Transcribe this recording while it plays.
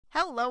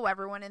Hello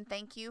everyone and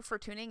thank you for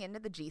tuning into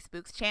the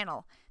G-Spooks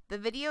channel. The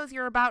videos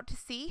you're about to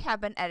see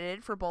have been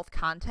edited for both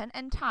content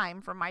and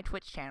time from my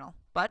Twitch channel,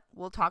 but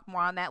we'll talk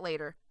more on that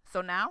later. So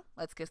now,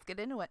 let's just get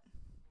into it.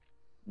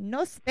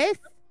 No space.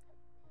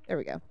 There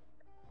we go.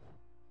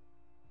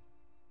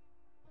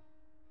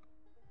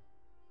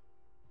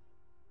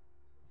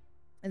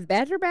 Is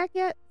Badger back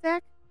yet,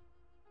 Zach?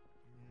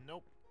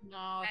 Nope.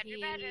 No, Badger.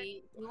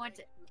 he went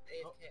to...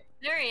 Oh.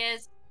 There he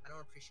is. I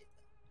don't appreciate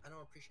that. I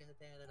don't appreciate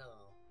that at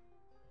all.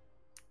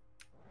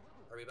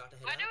 Are we about to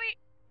head Why out? do we?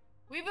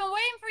 We've been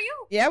waiting for you.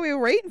 Yeah, we were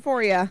waiting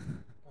for you.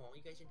 Oh,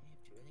 you guys didn't have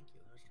to. Thank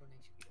you. I was trying to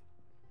execute.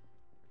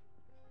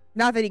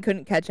 Not that he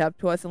couldn't catch up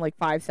to us in like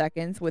 5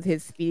 seconds with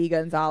his Speedy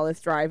Gonzalez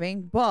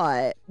driving,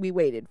 but we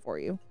waited for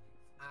you.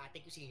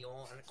 Thank you,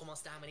 senor. ¿Cómo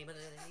está? I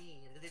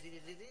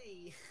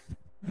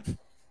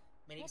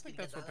don't think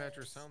that's what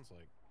Badger sounds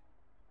like.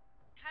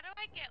 How do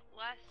I get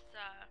less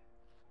stuff?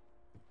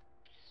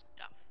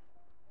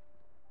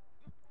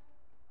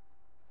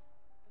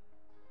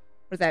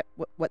 Was that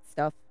what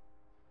stuff?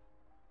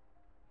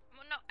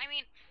 Well, no, I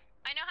mean,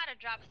 I know how to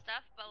drop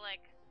stuff, but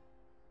like,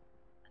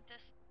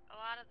 a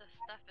lot of the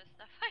stuff is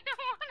stuff I don't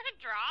want to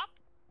drop.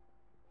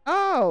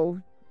 Oh,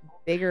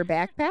 bigger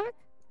backpack?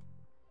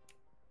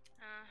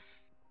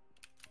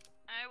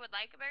 I would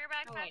like a bigger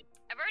backpack.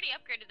 I've already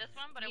upgraded this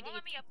one, but it won't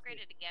let me upgrade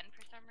it again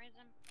for some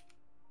reason.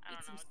 I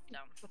don't know, it's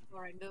dumb.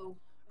 Before I go.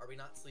 Are we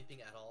not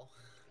sleeping at all?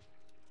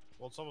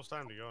 Well, it's almost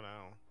time to go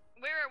now.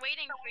 We were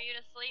waiting for you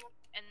to sleep,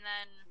 and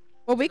then...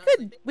 Well,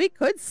 we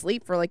could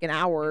sleep for like an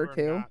hour or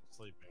two. Not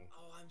sleeping.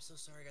 Oh, I'm so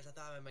sorry, guys. I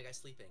thought I had my guy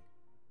sleeping.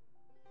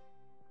 Do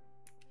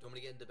you want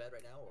me to get into bed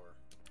right now, or?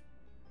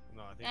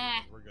 No, I think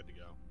we're good to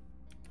go.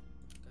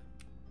 Okay.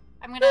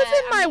 I'm gonna... Who's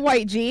in my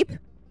white Jeep?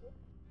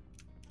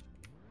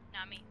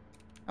 Not me.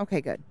 Okay,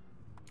 good.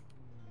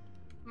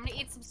 I'm gonna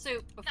eat some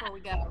soup before we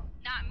go.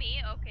 Not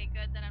me? Okay,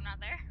 good, then I'm not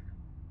there.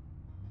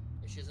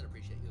 Yeah, she doesn't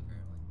appreciate you,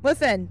 apparently.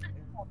 Listen,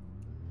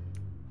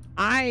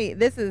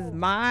 this is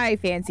my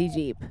fancy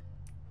Jeep.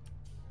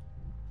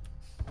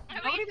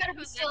 Nobody better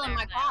be still in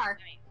my car.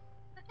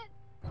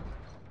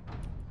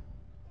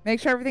 Make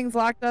sure everything's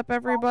locked up,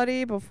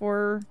 everybody,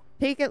 before...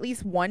 Take at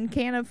least one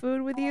can of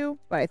food with you,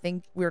 but I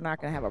think we're not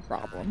going to have a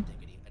problem. I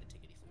didn't take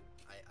any food.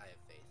 I have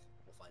faith.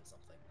 We'll find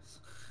something.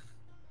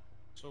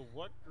 So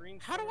what green...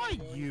 How do I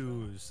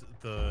use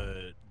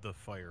the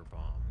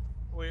firebomb?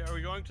 Wait, are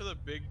we going to the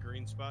big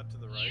green spot to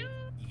the right?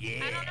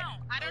 Yeah. I don't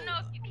know. I don't know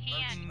if you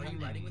can. Are you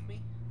riding with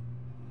me?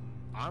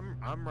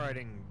 I'm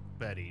riding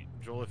Betty.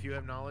 Joel, if you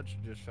have knowledge,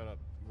 just shut up.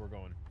 We're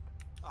going.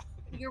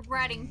 You're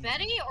riding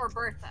Betty or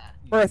Bertha?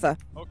 Bertha.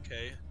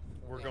 Okay.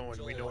 We're Yeah, going.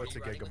 Joel, We know are it's a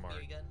you riding with me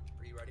Gigamart. again?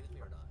 Are you riding with me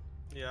or not?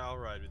 Yeah, I'll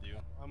ride with you.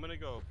 I'm gonna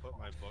go put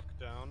my book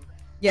down.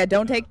 Yeah,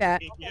 don't take that.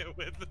 Taking it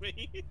with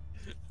me. Okay,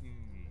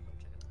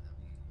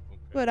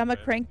 But I'm going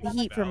to okay. crank the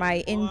heat for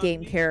my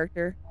in-game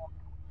character.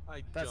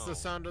 That's the don't.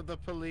 sound of the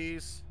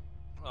police.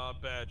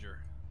 Badger.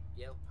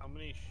 Yep. How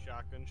many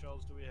shotgun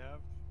shells do we have?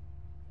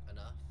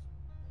 Enough.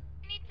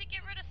 I need to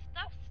get rid of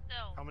stuff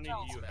still. How many do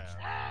you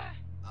have?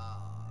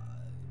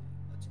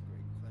 That's a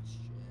great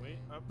question. Wait,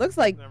 Looks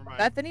like never mind.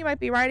 Bethany might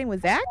be riding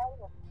with Zach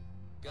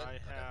Good. I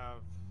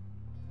have.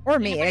 or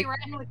me. Anybody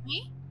riding with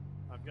me?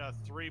 I've got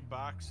 3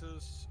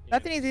 boxes. and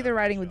Bethany's either 7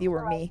 riding with you or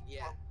shells. me.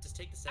 Yeah, just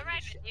take the I'll 70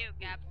 ride shells. with you,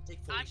 Gab. Take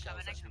 40 I'm shells,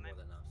 coming, that should I'm be more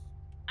coming. than enough.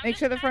 I'm Make just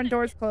sure the trying front to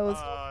door's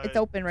closed. It's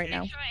open right make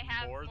now. sure I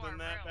have More more than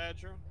that, room.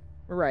 Badger?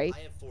 Right. I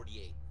have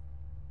 48.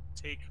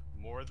 Take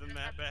more than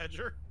that,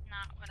 Badger?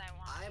 Not what I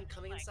want. I am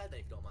coming like, inside then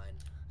if you don't mind.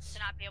 to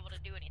not be able to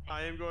do anything.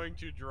 I am going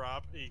to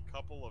drop a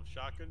couple of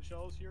shotgun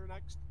shells here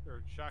next,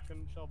 or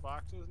shotgun shell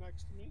boxes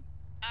next to me.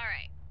 All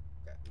right.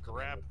 Okay, I'm coming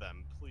Grab over.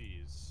 them,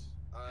 please.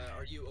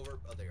 Are you over?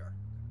 Oh, there you are.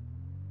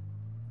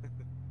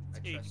 I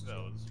Take trust you.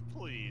 those,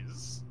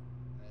 please.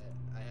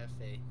 I have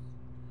faith.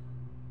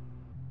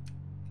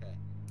 Okay.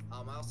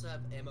 I also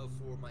have ammo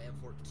for my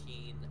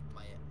M14,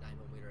 my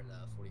 9mm,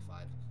 and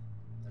 45,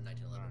 and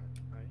 1911.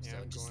 Alright, I So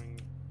am just going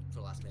for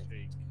the last to minute.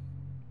 take.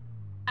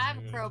 I have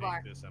I'm a gonna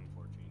crowbar. Take this M14.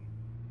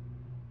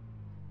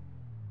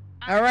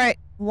 All right.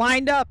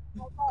 Lined up.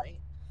 Right?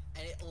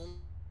 And it only.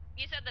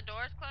 You said the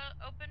door's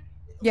open?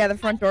 Yeah, the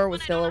front door was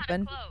One I still don't know how to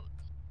open. close.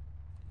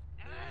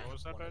 What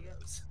was that, one of Badger?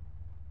 those.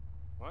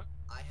 What?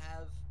 I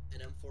have an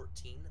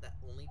M14 that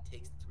only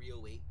takes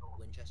 308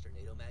 Winchester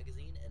NATO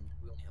magazine, and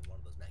we only have one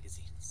of those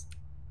magazines.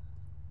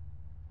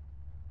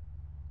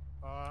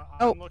 Oh,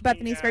 I'm looking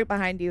Bethany's at right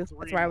behind you. 3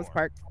 That's where I was more.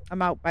 parked.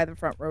 I'm out by the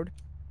front road.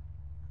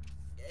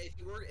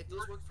 If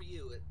those work for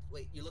you,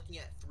 wait, you're looking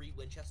at 3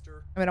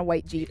 Winchester I'm in a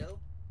white Jeep. NATO?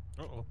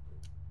 Uh-oh.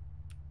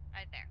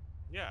 Right there.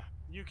 Yeah,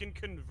 you can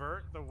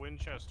convert the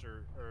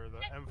Winchester or the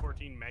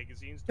M14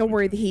 magazines. to Don't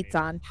worry, the Winchester heat's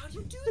NATO. on. How do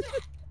you do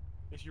that?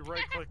 If you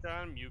right-click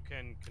on them, you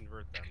can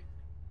convert them.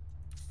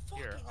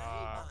 Here, Fucking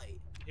hell,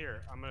 mate.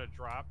 Here, I'm gonna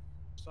drop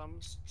some.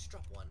 Just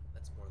drop one.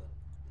 That's more than.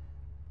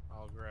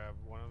 I'll grab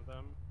one of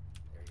them.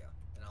 There you go.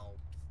 And I'll.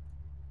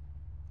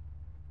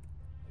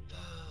 There you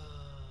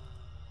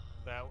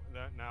go.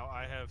 That now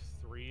I have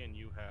 3 and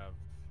you have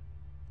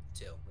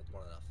 2. That's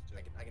more than enough.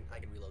 I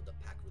can reload the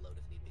pack reload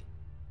if need be.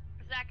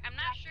 Zach, I'm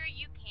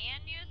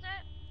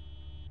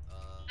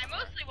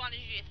actually wanted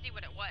you to see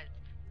what it was.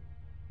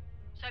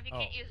 So if you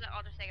can't use it,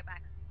 I'll just take it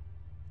back.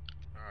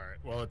 Alright,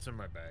 well, it's in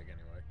my bag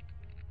anyway.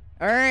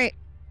 All right.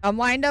 I'm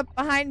lined up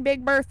behind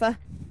Big Bertha.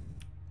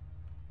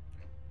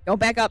 Don't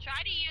back up.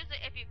 Try to use it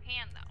if you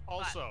can, though.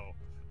 Also,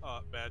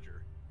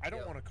 Badger, I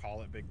don't want to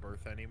call it Big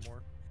Bertha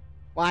anymore.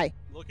 Why?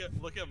 look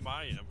at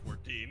my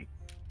M14.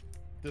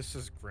 This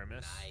is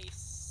Grimace.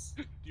 Nice.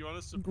 Do you want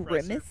to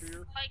suppress Grimace? it for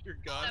Like, your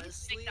gun?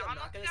 Honestly, I'm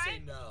McDonald's not gonna guy?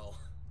 say no.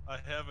 I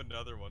have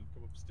another one.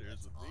 Come upstairs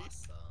That's with me.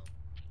 awesome.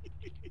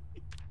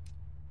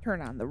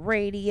 Turn on the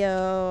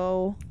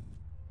radio.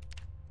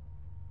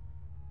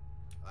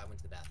 I went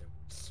to the bathroom.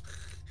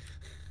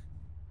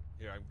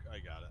 Here, I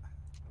got it.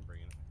 I'm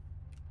bringing it.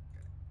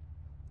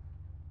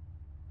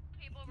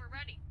 people were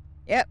ready.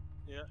 Yeah,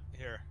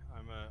 here.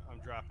 I'm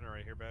dropping it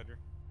right here, Badger.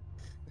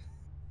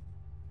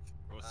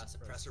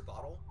 Suppressor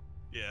bottle?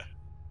 Yeah.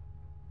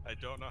 I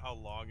don't know how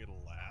long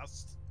it'll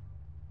last,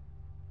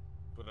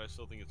 but I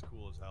still think it's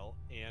cool as hell,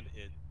 and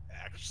it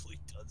actually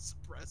does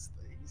suppress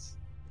things.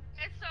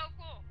 It's so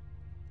cool.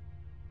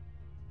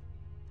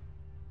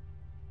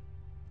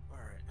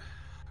 Alright,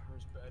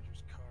 where's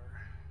Badger's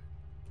car?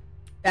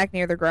 Back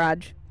near the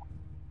garage.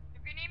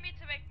 If you need me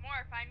to make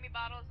more, find me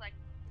bottles like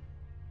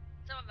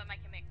some of them I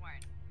can make more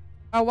in.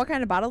 Oh, what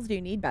kind of bottles do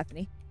you need,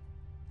 Bethany?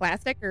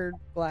 Plastic or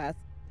glass?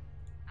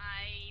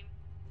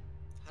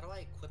 How do I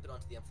equip it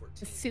onto the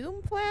M14?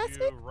 Assume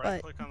plastic, You but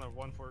right-click on the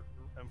M14,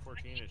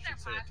 it should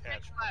say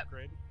attach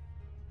upgrade.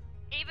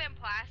 Even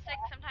plastic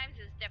sometimes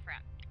is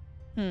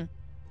different.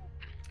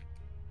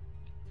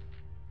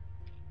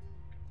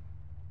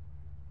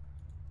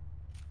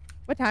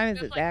 what time is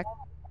Just it, like- Zach?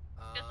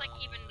 Just like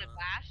even the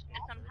glass is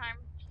sometimes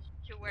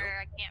to where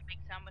I can't make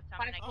some with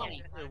some and I Oh,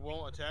 can't do it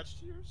won't attach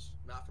to yours?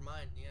 Not for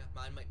mine. Yeah,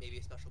 mine might maybe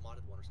a special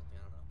modded one or something.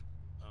 I don't know.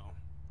 Oh.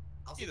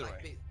 I'll see Either if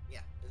I- way. Yeah,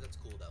 that's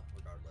cool though.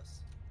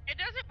 Regardless. It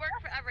doesn't work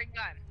for every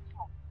gun.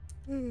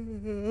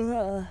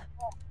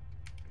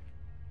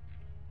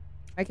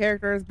 My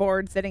character is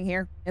bored sitting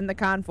here in the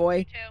convoy.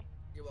 Me too.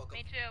 You're welcome.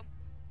 Me too.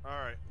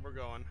 Alright, we're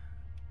going.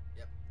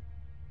 Yep.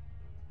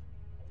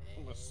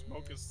 I'm gonna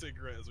smoke a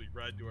cigarette as we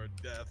ride to our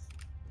death.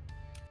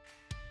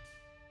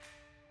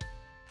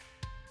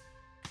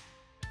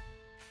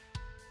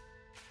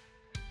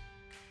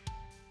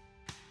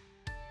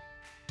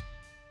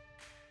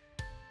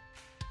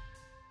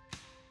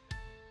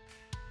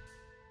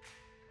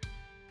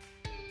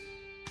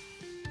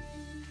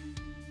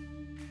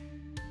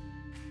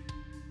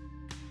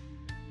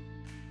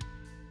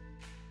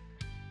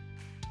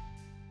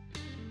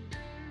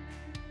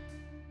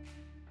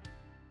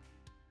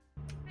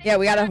 Yeah,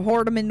 we gotta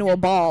hoard him into a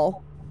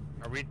ball.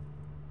 Are we?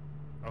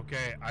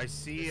 Okay, I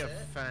see Is a it?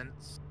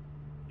 fence.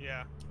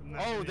 Yeah. and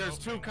that's Oh, in the there's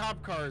two open.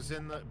 cop cars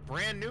in the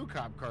brand new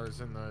cop cars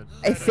in the.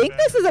 I think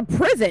this is a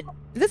prison.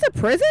 Is this a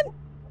prison?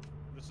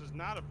 This is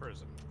not a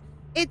prison.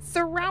 It's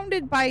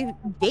surrounded by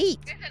gate.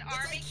 Is it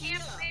army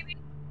camp maybe?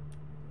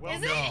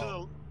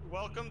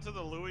 Welcome to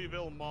the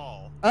Louisville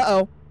Mall.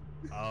 Uh-oh.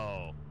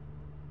 Oh.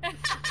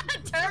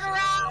 Turn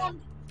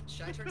around!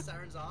 Should I turn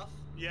sirens off?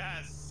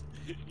 Yes,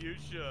 you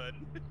should.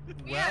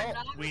 We are Well,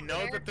 not we know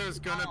prepared that there's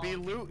at gonna be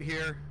all. loot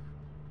here.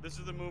 This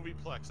is the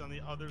Movieplex. On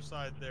the other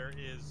side, there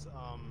is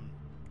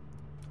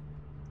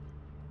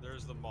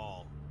there's the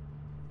mall.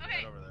 Okay.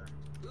 Right over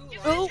there. Ooh, You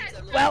a Oh, lot of guys cars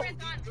that look well, good.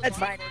 There's a that's lot of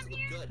fine. cars that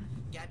look good.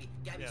 Gabby,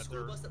 Yeah, school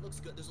they're- bus that looks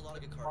good. There's a lot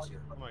of good cars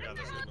here. Oh my god,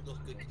 Those that's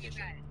look good You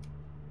condition. guys.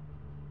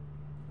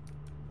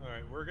 All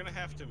right. We're gonna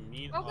have to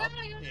meet Oh, up God,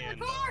 I got another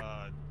and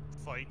car!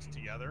 fight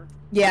together.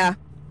 Yeah.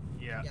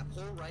 Yeah. Yeah,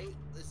 pull right.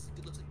 This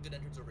looks like a good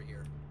entrance over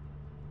here.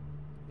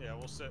 Yeah,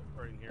 we'll sit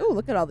right in here. Ooh,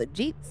 look at all the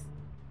jeeps.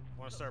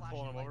 Want to start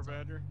pulling them over,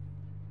 Badger?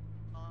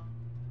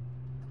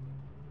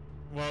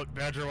 Well,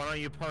 Badger, why don't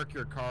you park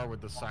your car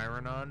with the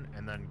siren on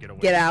and then get away?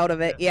 Get out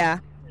of it, yeah.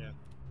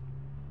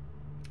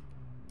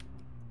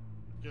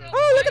 Get out.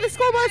 Oh, look at the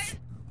school bus.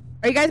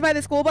 Are you guys by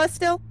the school bus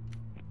still?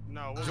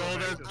 No, we'll Joel, go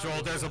back to the Joel,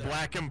 school there's a bus.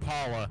 black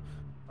Impala.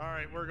 All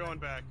right, we're going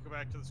back. Go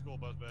back to the school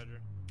bus, Badger.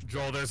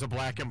 Joel, there's a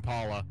black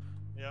Impala.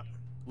 Yep,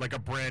 Like a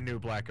brand new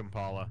black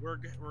Impala.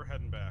 we're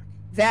heading back.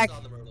 Zach, Saw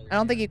them earlier, I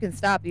don't think yeah. you can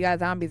stop. You got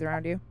zombies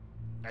around you.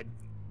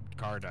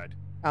 Car died.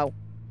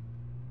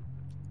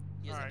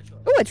 He doesn't have Alright. a choice.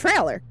 Ooh, a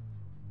trailer.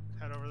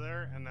 Head over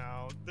there, and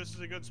now this is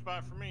a good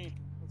spot for me.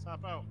 Let's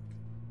hop out.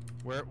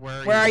 Where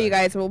Where are you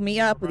guys? We'll meet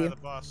up with By you. the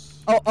bus.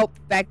 Oh,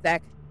 back,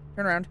 Zach.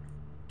 Turn around.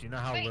 Do you know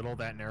how Wait. little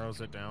that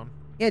narrows it down?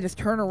 Yeah, just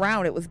turn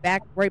around. It was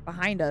back right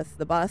behind us,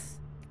 the bus.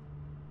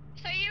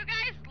 So you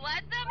guys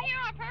led them here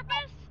on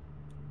purpose?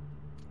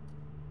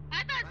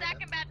 I thought Zach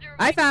and Badger were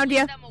I going found to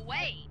ya. lead them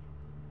away.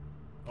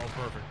 Oh,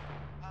 perfect.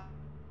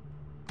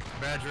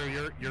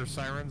 Badger, your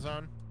siren's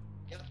on?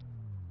 Yep.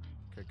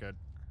 Okay, good.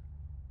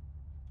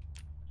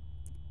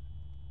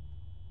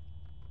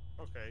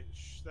 Okay,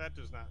 that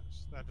does not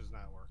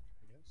work.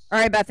 I guess. All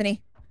right,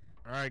 Bethany.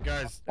 All right,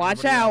 guys.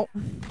 Watch everybody out.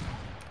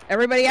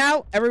 Everybody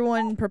out.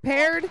 Everyone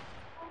prepared.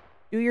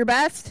 Do your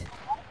best.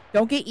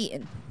 Don't get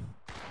eaten.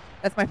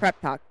 That's my prep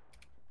talk.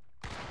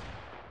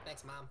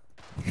 Thanks,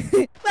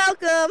 Mom.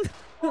 Welcome.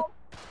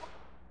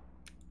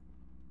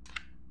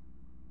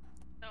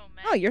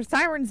 Oh, your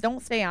sirens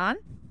don't stay on?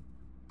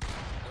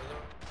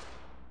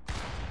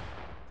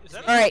 Is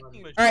that All right,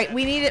 fucking all right.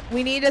 machete?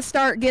 We need to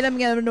start getting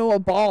them into a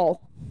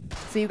ball,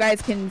 so you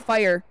guys can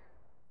fire.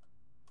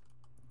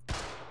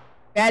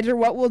 Badger,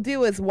 what we'll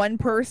do is one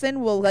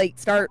person will like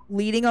start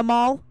leading them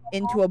all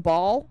into a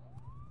ball.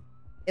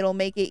 It'll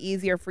make it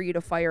easier for you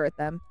to fire at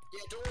them. Yeah,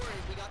 don't worry,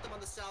 we got them on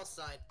the south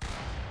side.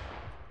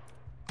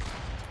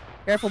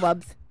 Careful,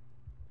 Bubs.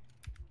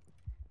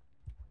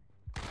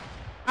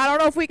 I don't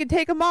know if we can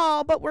take them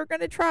all, but we're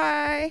gonna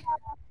try.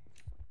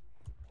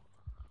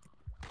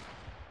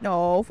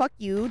 No, fuck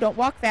you. Don't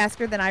walk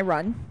faster than I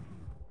run.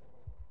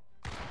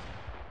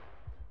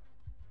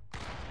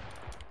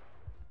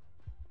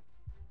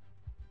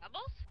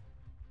 Bubbles?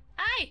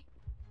 Hi!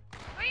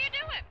 What are you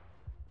doing?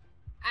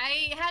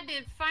 I had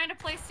to find a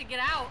place to get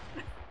out.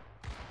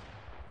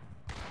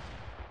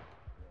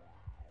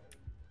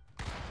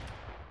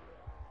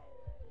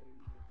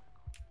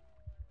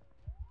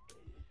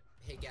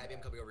 Hey, Gabby,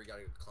 I'm coming over. You got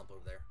a clump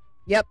over there.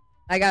 Yep,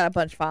 I got a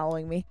bunch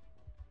following me.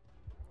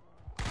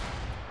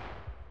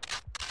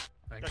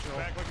 Thanks, Got your Joel.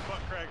 back like a butt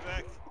crack,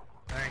 Zach.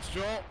 Thanks,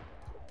 Joel.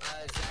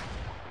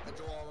 Zach,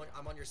 Joel,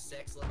 I'm on your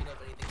 6. Let me know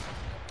if anything's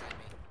coming up behind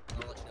me.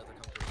 I'll let you know if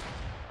they're coming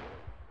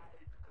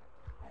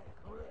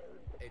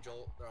through. Hey,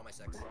 Joel, they're on my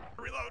 6.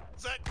 Reload,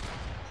 Zach.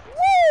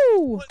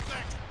 Woo! Split,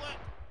 Zach, split.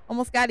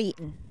 Almost got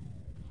eaten.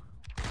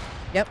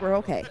 Yep, we're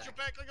okay. Got your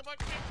back like a butt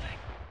crack,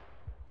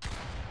 Zach.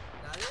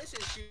 Now this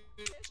is shoot.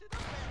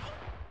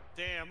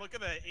 Damn, look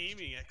at that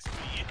aiming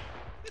XP.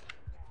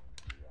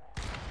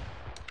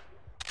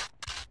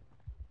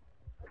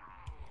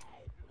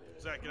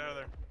 Zach, get out of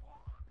there.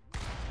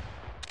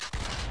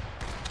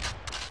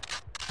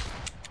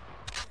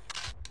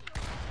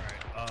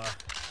 Alright,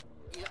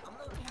 Yeah, I'm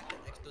gonna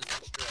pack those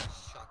extra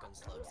shotgun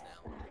slugs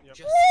now. Yep.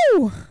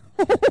 Woo!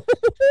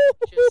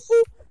 Just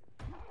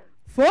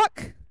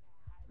Fuck!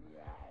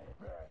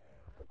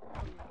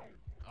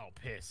 oh,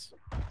 piss.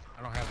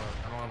 I don't have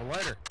a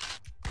lighter.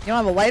 You don't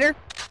have a lighter?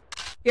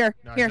 Here,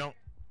 No, here. I don't.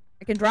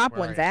 I can drop Where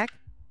one, are you? Zach.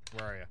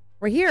 Where are you?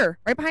 Right here,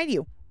 right behind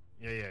you.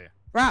 Yeah.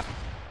 Drop.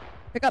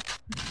 Pick up.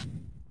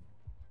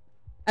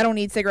 I don't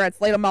need cigarettes.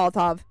 Light a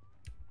Molotov.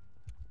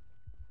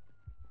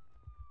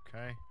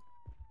 Okay.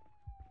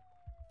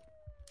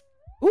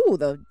 Ooh,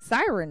 the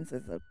sirens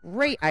is a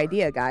great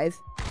idea, guys.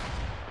 I'm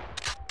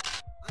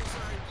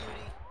sorry,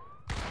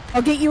 beauty.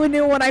 I'll get you a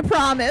new one, I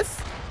promise.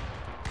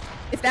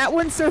 If that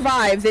one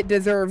survives, it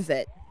deserves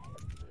it.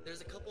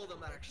 There's a couple of them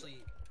that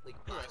actually like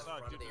Ooh, I by the saw a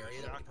front of dude the with a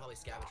area that we shotgun. can probably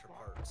scavenge for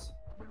parts.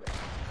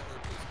 Other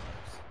police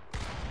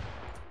cars.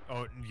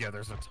 Oh, yeah,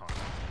 there's a ton.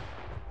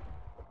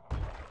 How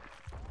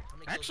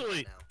many kills you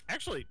got now?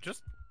 Actually,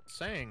 just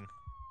saying.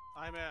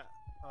 I'm at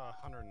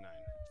 109.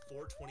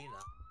 429.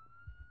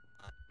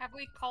 Have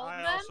we called I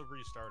them? also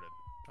restarted.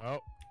 Oh,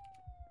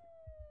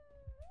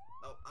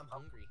 Oh, I'm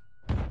hungry.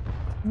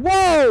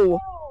 Whoa!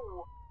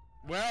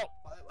 well,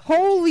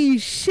 Holy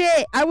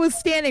shit! I was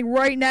standing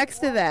right next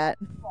to that.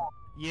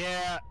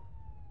 yeah.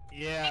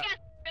 You guys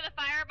threw the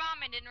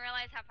firebomb and didn't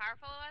realize how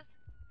powerful it was?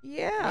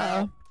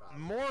 Yeah.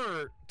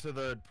 More to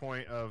the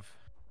point of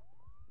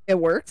It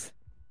works.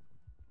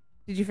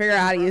 Did you figure out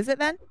how to use it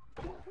then?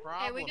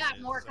 Hey, we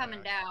got more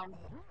coming down.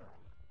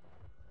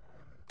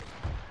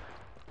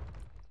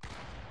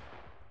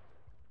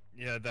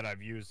 yeah that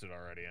I've used it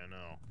already. I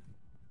know.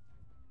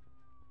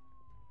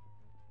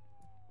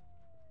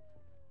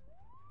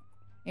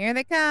 Here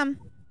they come.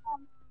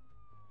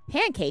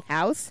 Pancake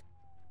house.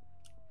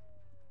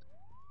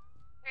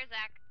 Here's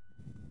Zach.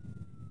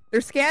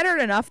 They're scattered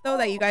enough though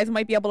that you guys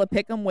might be able to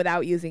pick them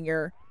without using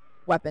your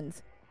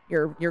weapons,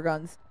 your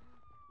guns.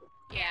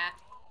 Yeah.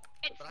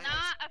 It's But I not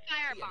a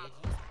Yeah,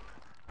 firebomb.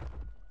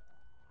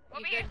 Over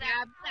You here, good, Zach.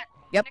 Gab? Zach,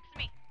 Yep. next to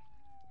me.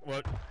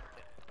 What?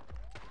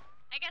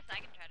 I guess I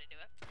can try to do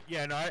it.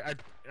 Yeah, no,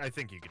 I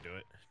think you could do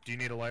it. Do you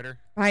need a lighter?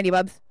 Behind you,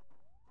 Bubs.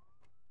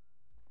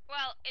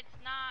 Well, it's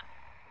not.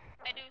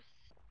 I do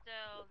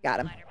still Got need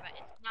a him. lighter, but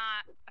it's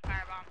not a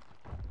firebomb.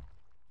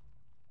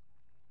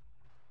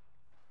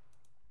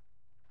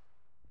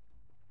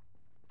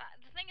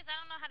 The thing is, I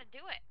don't know how to do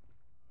it.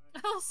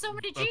 Oh, so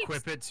many jeeps.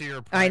 Equip it to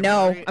your. I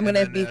know, primary, I'm and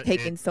gonna then, be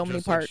taking it- so many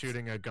just like parts.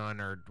 shooting a gun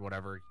or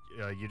whatever.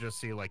 You just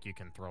see like you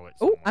can throw it.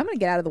 Oh, Somewhere. I'm gonna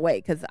get out of the way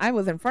because I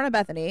was in front of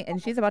Bethany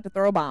and she's about to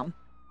throw a bomb.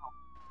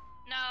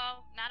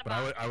 No, not a But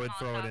bomb. I would it's a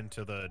throw it Molotov.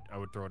 into the. I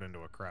would throw it into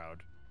a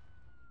crowd.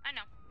 I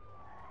know.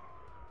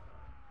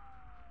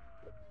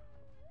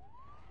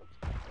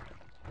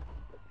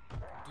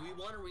 Do we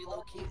want to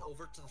relocate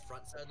over to the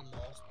front side of the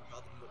mall so we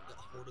have the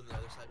horde on the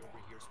other side over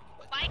here so we can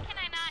like... Why can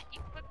I not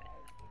equip it?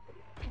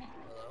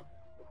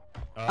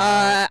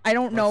 Hello? I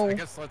don't know. I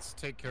guess let's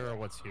take care of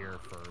what's here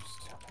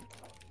first.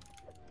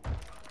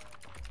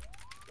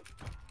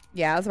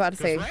 Yeah, I was about to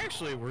say.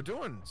 We're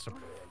doing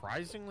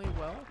surprisingly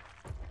well.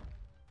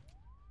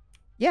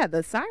 Yeah,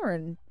 the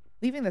siren.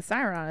 Leaving the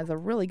siren on is a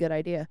really good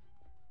idea.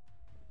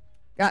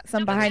 Got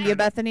some No, but behind they- you,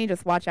 Bethany.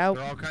 Just watch out.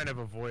 They're all kind of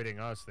avoiding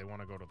us. They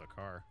want to go to the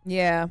car.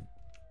 Yeah.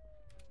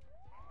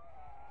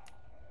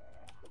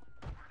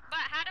 But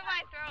how do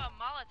I throw a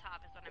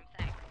Molotov is what I'm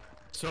saying.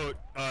 So,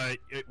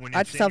 when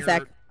Watch it's yourself, in Zach.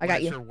 your, I got when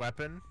it's you. your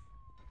weapon,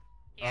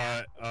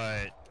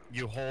 Yeah.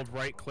 you hold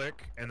right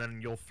click and then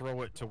you'll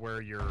throw it to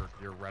where your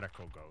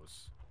reticle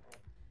goes.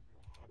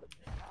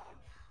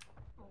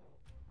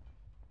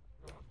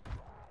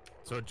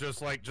 So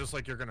just like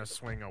you're gonna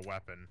swing a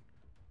weapon.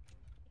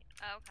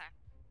 Oh, okay.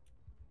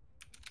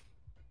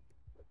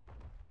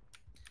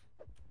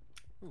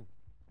 Ooh.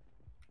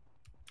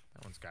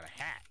 That one's got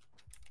a hat.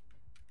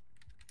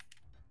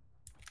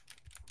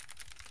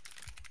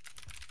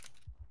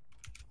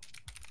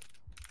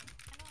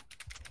 I know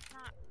it's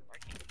not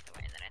working the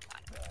way that I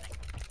thought it was.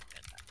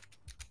 Good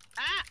though.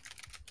 Ah!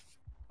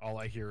 All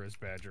I hear is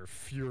Badger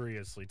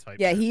furiously type.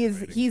 Yeah,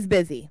 he's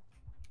busy.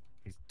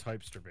 He's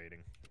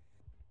type-stravating.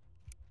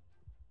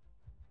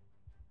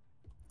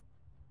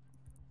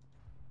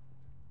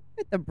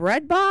 At the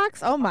bread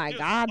box? Oh my Just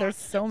god, there's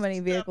watch so him many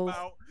step vehicles.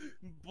 out,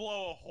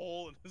 blow a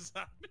hole in the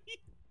zombie.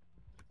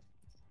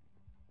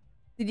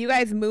 Did you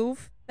guys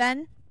move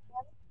then?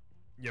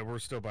 Yeah, we're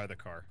still by the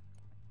car.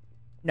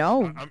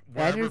 No. Wherever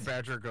Badger's-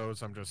 Badger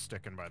goes, I'm just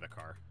sticking by the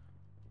car.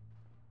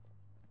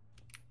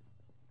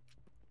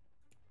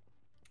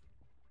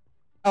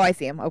 Oh, I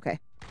see him. Okay.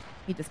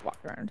 He just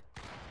walked around.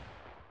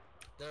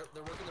 They're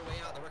working their way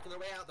out. They're working their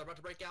way out. They're about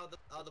to break out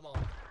of the mall.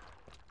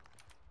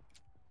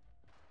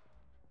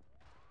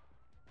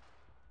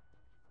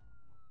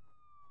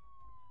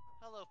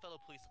 Hello, fellow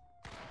police.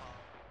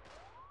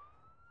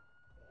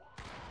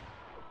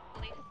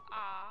 Police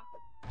are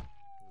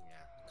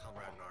Yeah,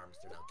 comrade in arms.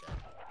 They're now dead.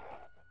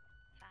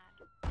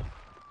 sad.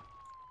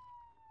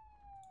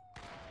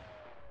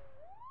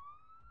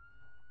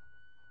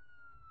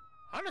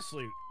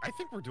 Honestly, I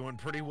think we're doing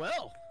pretty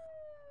well.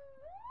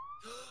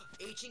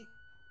 Hing.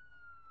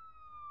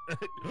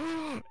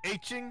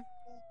 Hing,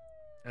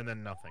 and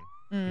then nothing.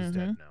 He's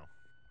dead now.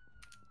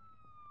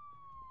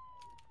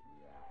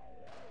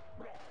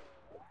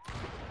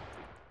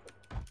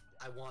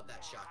 I want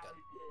that shotgun.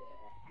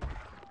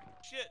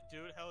 Shit,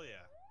 dude, hell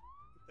yeah.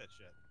 Get that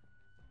shit.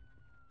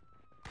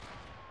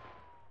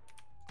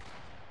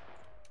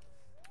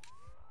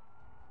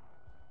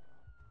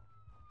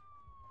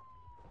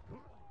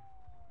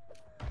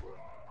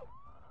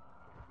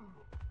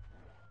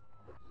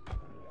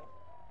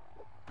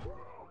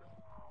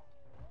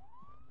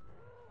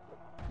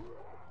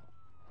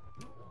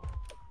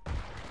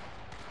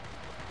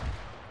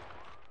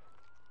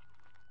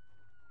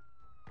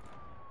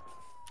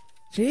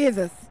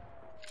 Jesus.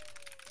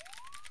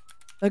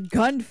 The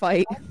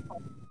gunfight.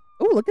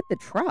 Oh, look at the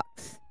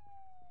trucks.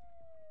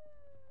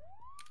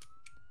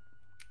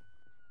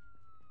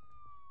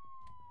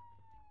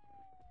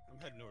 I'm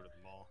heading over to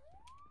the mall.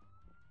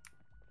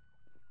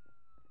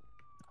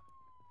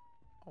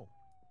 Oh.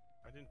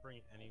 I didn't bring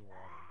any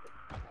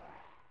water.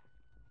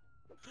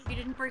 You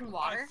didn't bring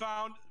water? I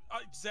found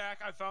Zach.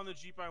 I found the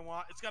Jeep I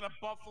want. It's got a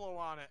buffalo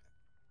on it.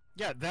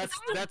 Yeah, that's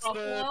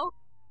Buffalo?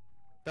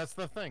 that's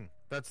the thing.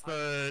 That's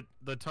the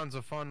tons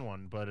of fun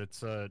one, but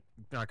it's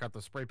not got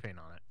the spray paint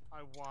on it.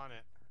 I want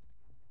it.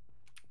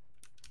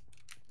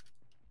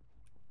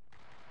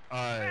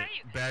 are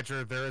you?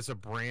 Badger, there is a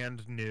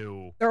brand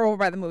new They're over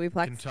by the movie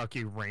plex.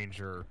 Kentucky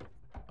Ranger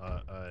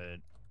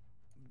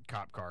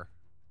cop car.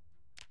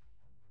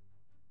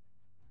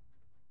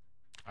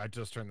 I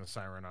just turned the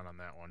siren on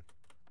that one.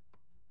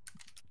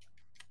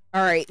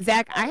 All right,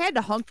 Zach, I had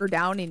to hunker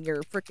down in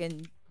your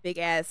freaking big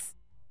ass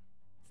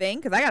thing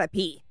because I gotta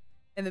pee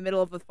in the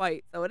middle of the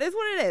fight. So it is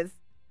what it is.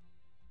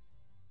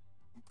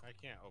 I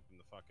can't open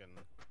the fucking.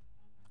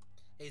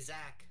 Hey,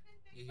 Zach.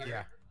 You hear?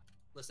 Yeah.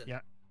 Listen. Yeah.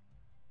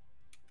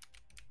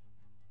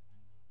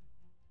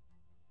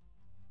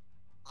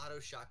 Auto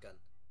shotgun.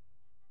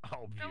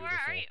 Oh, beautiful. So where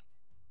are you?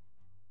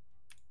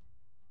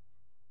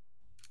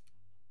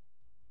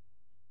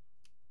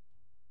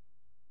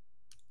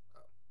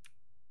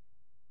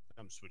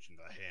 I'm switching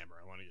to the hammer.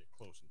 I want to get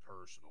close and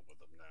personal with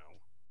them now.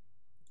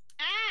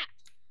 Ah!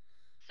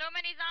 So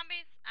many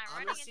zombies. I'm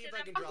I'm running gonna see into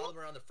if I them. can draw them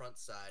around the front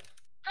side.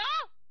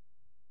 Oh!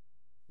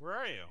 Where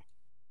are you?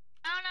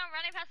 I don't know.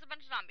 Running past a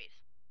bunch of zombies.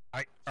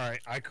 All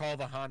right. I call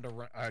the Honda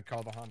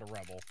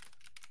Rebel.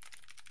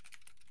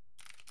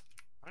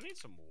 I need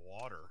some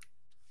water.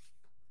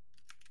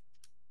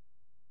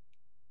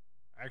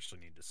 I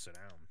actually need to sit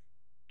down.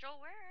 Joel,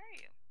 where are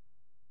you?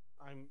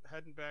 I'm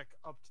heading back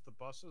up to the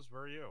buses.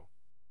 Where are you?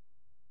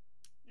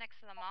 Next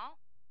to the mall?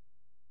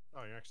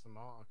 Oh, you're next to the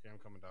mall? Okay, I'm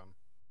coming down.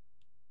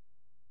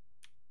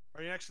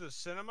 Are you next to the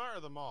cinema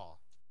or the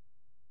mall?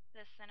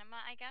 The cinema,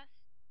 I guess.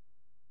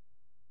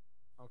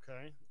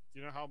 Okay. Do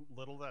you know how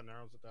little that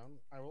narrows it down?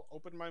 I will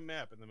open my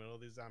map in the middle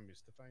of these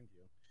zombies to find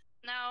you.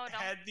 No,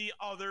 don't. Head the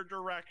other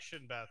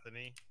direction,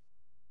 Bethany.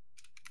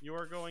 You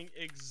are going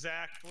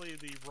exactly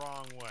the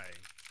wrong way.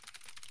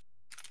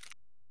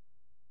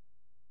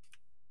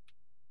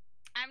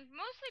 I'm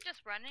mostly just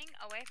running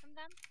away from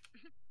them.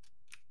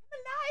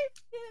 Alive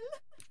still.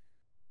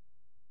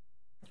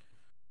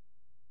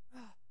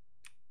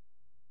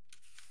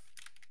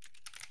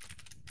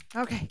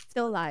 Okay,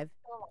 still alive.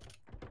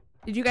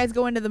 Did you guys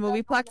go into the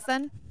movie plex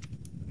then?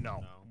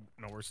 No,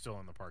 we're still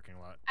in the parking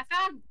lot. I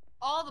found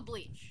all the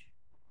bleach.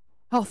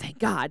 Oh, thank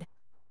God.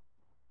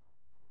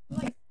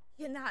 Life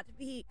cannot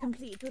be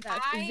complete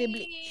without the I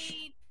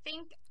bleach.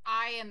 think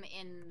I am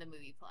in the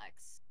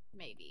movieplex,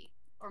 maybe.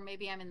 Or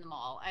maybe I'm in the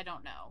mall. I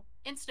don't know.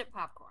 Instant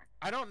popcorn.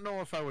 I don't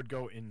know if I would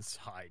go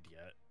inside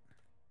yet.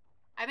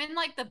 I'm in,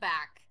 like, the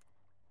back.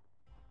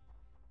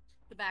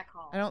 The back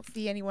hall. I don't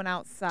see anyone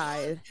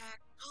outside. Contact,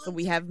 So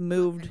we have contact,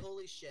 moved.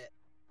 Holy shit.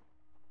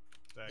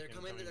 Back They're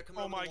coming, incoming. they're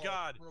coming Oh over my the wall.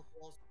 god. Coming over the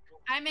walls.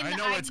 I'm in I the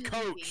know I'm it's in the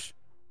movie. Coach.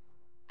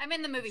 I'm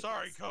in the movie.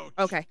 Sorry, place. Coach.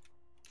 Okay.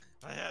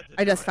 I had to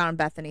I do just it. found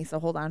Bethany, so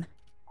hold on.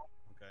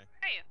 Okay. Where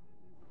are you?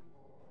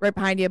 Right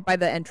behind you by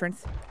the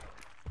entrance.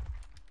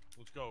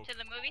 Let's go. To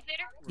the movie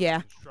theater? We're the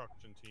Yeah.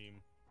 Construction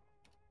team.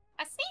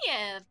 I see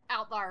you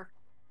out there.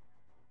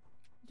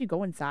 Did you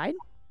go inside?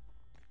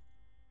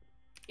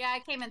 Yeah, I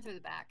came in through the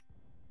back.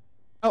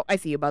 Oh, I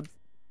see you, Bubs.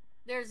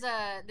 There's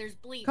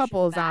bleach.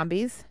 Couple in of the back.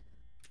 zombies.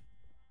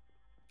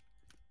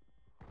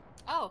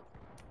 Oh.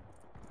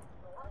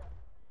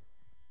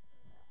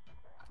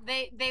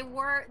 They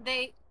were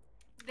I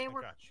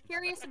got you.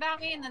 curious about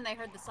me, and then they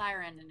heard the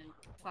siren and then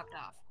fucked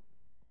off.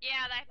 Yeah,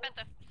 I bet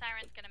the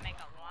siren's gonna make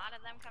a lot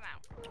of them come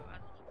out to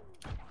us.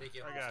 Thank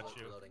you. I got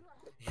you. Reloading.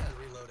 Yeah,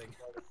 reloading.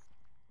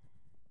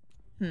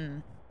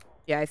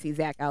 Yeah, I see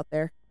Zach out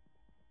there.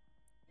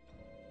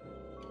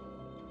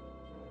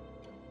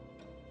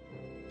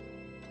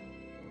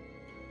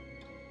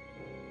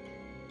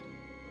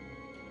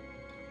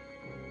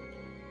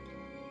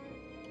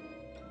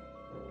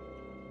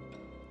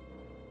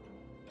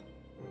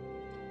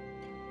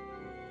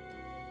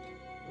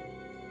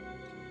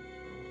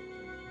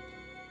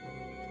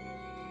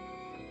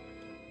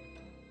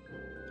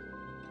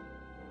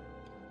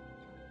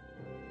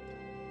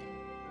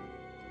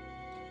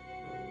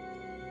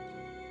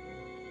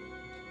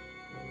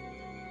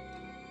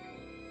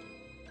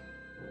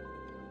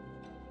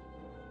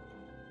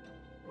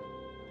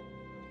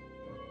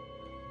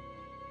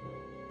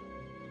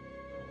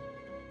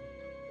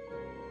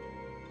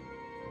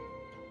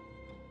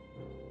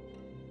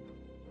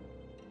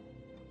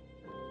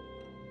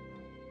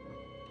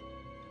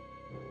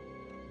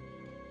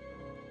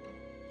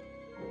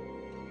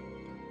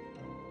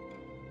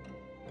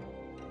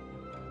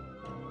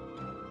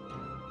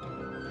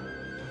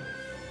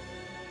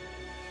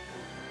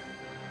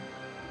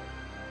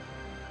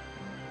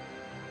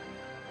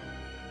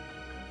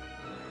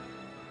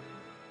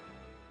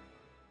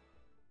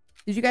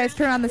 Did you guys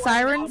turn on the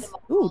sirens?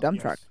 Ooh,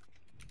 dump truck.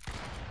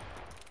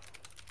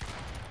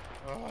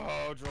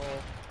 Oh, Joel.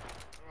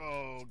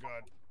 Oh,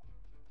 God.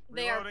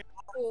 They are Reloading.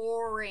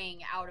 pouring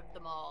out of the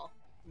mall.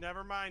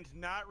 Never mind.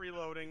 Not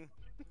reloading.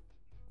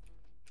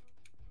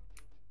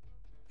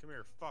 Come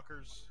here,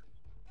 fuckers.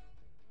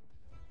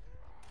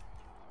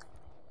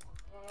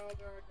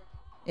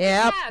 Yep.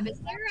 Yeah,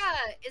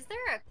 is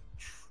there a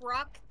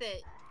truck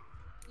that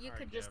you Alright,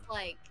 could just Gab.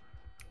 like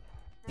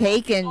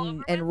Take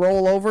and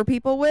roll over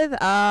people with?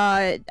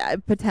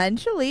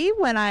 Potentially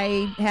when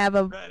I have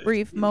a That is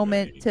brief too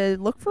moment many. to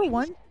look for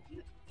one.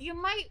 you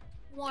might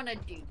want to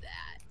do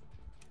that.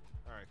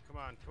 Alright, come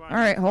on, come on. All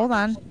right, you hold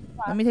fuckers. on.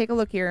 Let me take a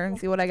look here and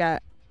see what I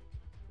got.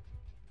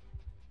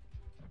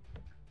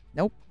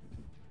 Nope.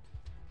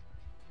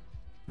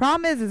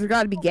 Problem is there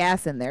got to be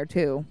gas in there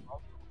too.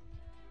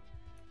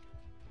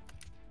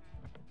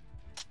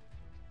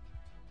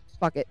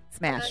 Fuck it,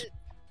 smash.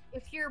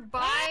 If you're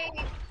by,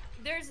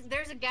 there's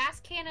a gas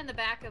can in the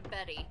back of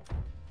Betty.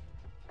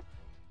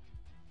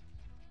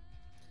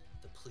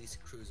 The police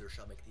cruiser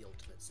shall make the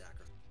ultimate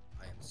sacrifice.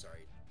 I am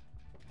sorry.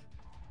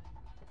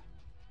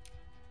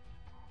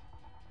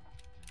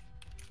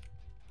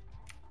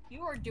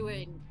 You are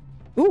doing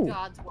Ooh,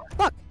 God's work,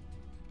 fuck.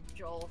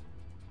 Joel.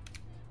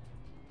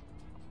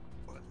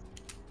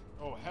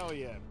 Oh, hell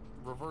yeah.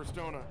 Reverse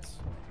donuts.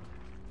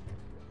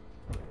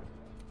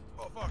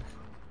 Oh, fuck.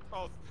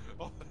 Oh,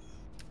 oh.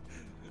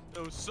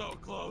 It was so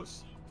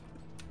close.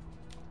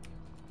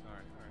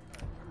 Alright, alright,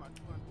 alright. Come on,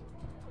 come on.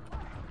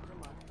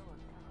 Come on,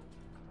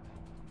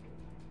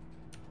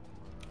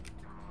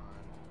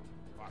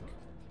 come on.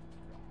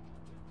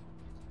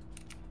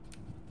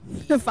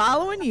 Fuck.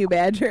 Following you,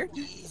 Badger.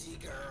 Easy,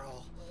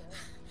 girl.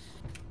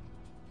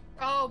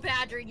 Oh,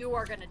 Badger, you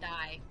are gonna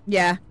die.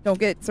 Yeah, don't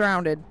get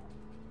surrounded.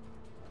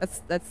 That's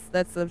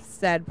the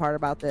sad part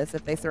about this.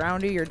 If they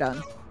surround you, you're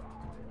done.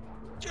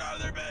 Get out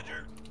of there,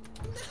 Badger!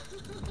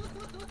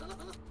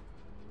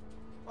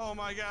 Oh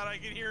my god, I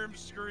can hear him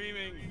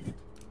screaming.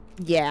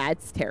 Yeah,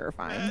 it's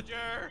terrifying.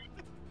 Badger!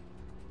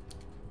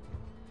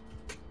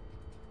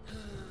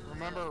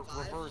 Remember,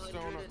 reverse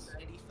donuts.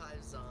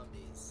 595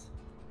 zombies.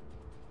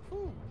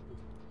 Whew.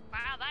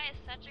 Wow, that is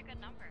such a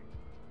good number.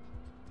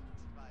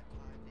 Survived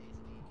 5 days in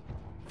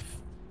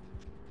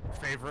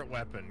Egypt. Favorite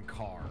weapon,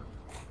 car.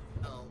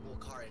 Oh, well,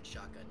 car and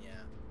shotgun, yeah.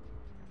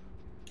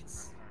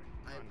 It's,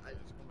 Come on, guys,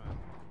 come on.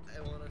 I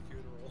want a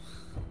funeral.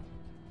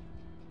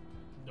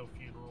 No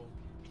funeral.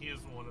 He is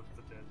one of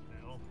the dead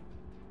now.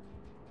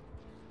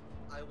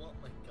 I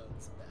want my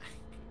guns back.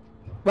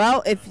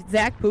 Well, if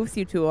Zach poofs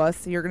you to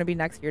us, you're gonna be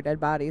next to your dead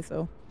body.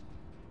 So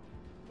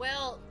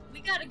Well,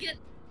 we gotta get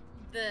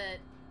the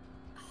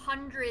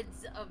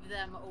hundreds of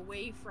them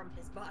away from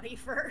his body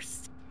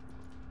first.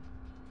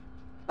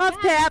 Buff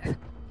tap.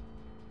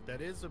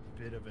 That is a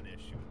bit of an issue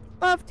with them.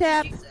 Buff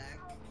tap. Zach,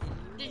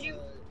 Did you-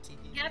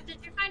 TP? Jeff, did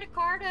you find a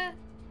car to?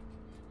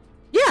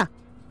 Yeah.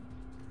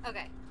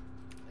 Okay. Thank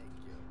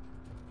you.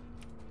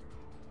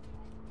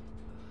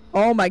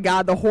 Oh my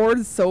god, the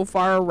horde's so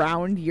far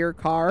around your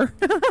car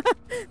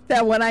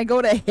that when I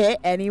go to hit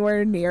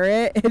anywhere near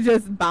it, it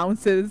just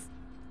bounces.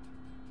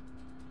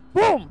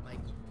 Boom! Mike,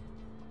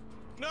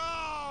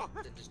 No!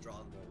 then just draw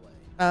them away.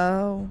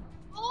 Oh.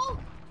 Oh,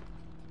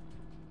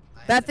 I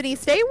had Bethany, to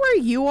go- stay where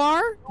you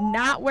are,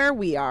 not where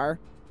we are.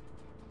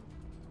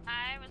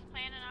 I was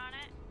planning on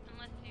it,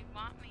 unless you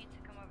want me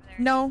to come over there.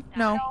 No, and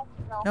no.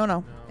 die. No, no.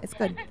 No. It's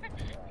good.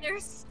 they're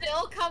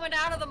still coming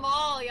out of the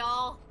mall,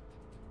 y'all.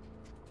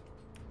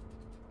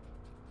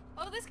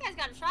 Oh, this guy's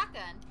got a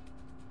shotgun.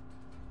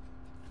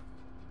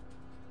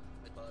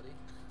 My buddy.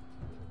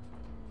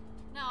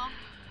 No.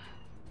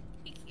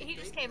 He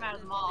just Big came out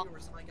of the buddy, mall.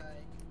 where's my guy?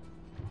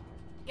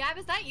 Gab,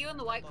 is that you in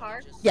the white My car?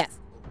 buddy just- Yes.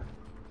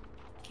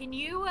 Can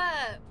you,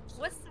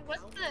 what's How the will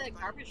I find-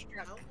 garbage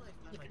truck how will I find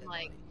my looking dead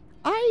like?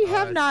 body? I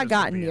have It's not just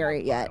gonna gotten be in near a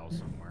it yet. pile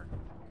somewhere.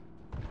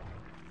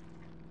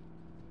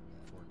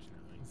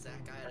 Unfortunately.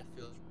 Zach, I had a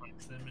feel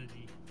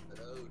Proximity. that,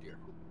 oh dear.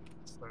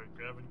 Start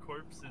grabbing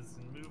corpses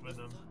and moving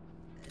them.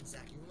 And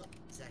Zach, you know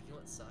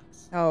what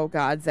sucks? Oh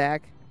god,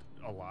 Zach.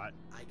 A lot.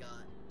 I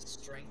got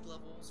strength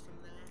levels from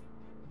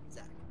that.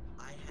 Zach,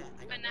 I got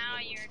But one now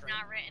level in you're strength,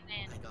 not written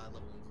in. I got a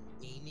level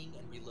in aiming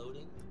and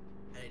reloading,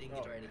 and I didn't get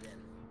Oh. to write it in.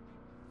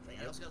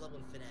 Like, I also got a level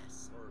in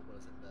finesse, or what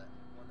is it? The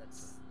one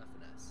that's not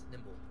finesse,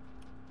 nimble.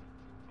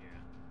 Yeah.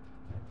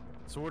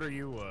 So what are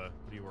you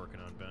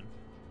working on, Ben?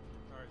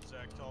 Alright,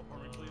 Zach,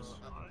 teleport me, please.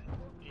 I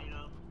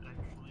am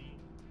actually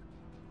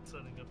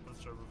setting up a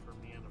server for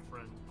me and a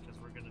friend because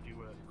we're gonna do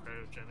a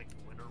cryogenic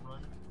winter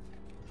run.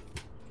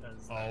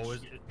 Because Oh,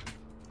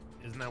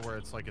 isn't that where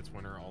it's like it's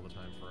winter all the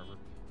time forever?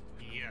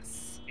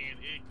 yes, and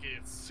it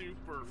gets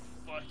super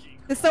fucking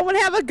Does someone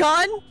have a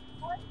gun?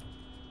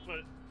 but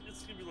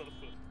it's gonna be a lot of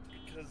fun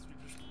because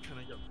we just kind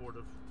of got bored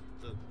of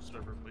the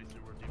server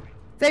playthrough we're doing.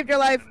 Saved your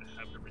life. Kinda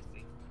have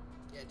everything.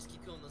 Yeah, just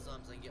keep killing the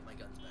zombies and get my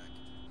guns back.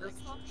 That's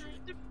Like, not shoot very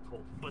it.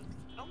 difficult, but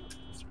the elements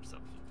or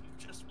something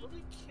you just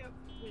really can't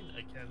win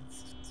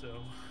against. So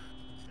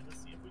I'm gonna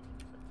see if we can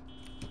do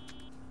that.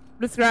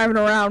 I'm just driving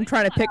around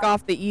trying to pick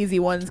off the easy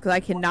ones because I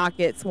cannot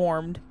get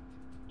swarmed.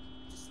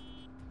 Just,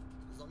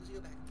 as long as you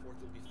go back and forth,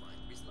 you'll be fine.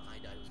 The reason I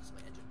died was because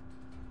my engine.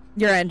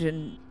 Your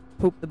engine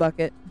pooped the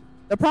bucket.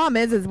 The problem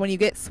is when you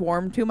get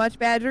swarmed too much,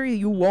 Badger,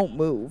 you won't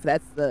move.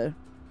 That's the...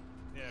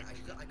 Yeah,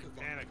 I could have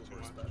panic gone too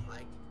worse, much. but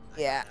I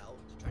Yeah. got out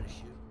to try to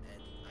shoot,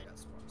 and I got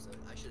swarmed, so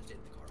I should have stayed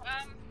in the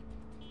car.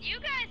 You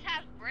guys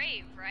have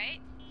Brave, right?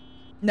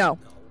 No.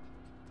 No.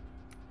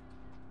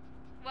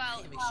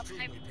 Well, I am I,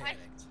 extremely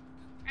panicked.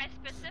 I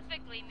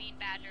specifically mean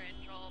Badger and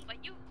Joel, but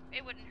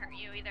it wouldn't hurt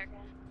you either.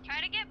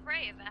 Try to get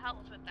Brave. It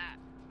helps with that,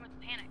 with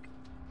panic.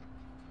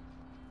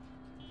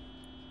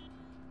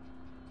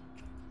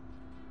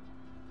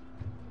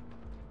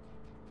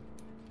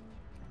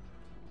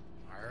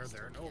 Are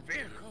there no Can't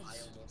believe vehicles?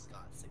 I almost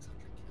got 600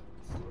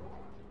 kills.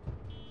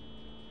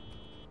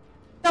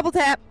 Double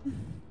tap.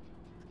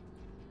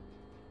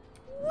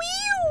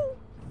 Whew.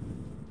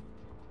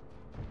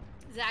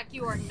 Zach,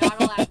 you are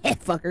not allowed to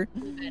Fucker.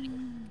 Blue Betty.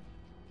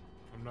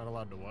 I'm not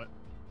allowed to what?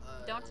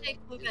 Don't take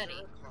Blue is there Betty.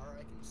 a car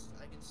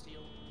I can steal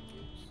and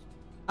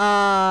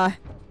use?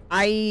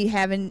 I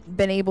haven't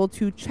been able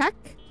to check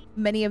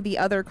many of the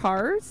other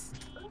cars.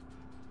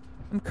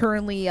 I'm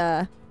currently,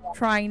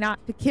 trying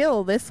not to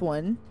kill this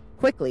one.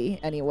 Quickly,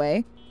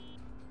 anyway.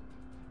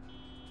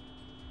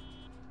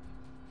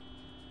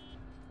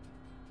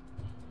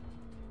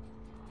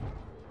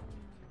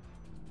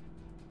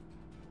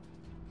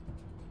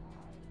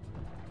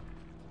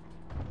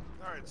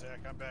 Alright, Zach,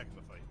 I'm back in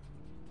the fight.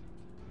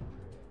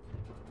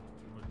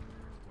 What,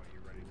 you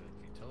ready to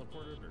be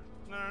teleported or?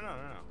 No.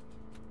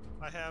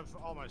 I have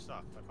all my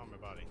stuff. I found my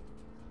body.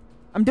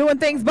 I'm doing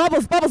things.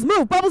 Bubbles, Bubbles,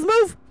 move! Bubbles,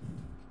 move!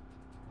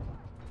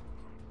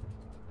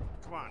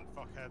 Come on,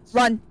 fuckheads.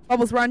 Run.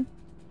 Bubbles, run.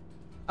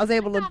 I was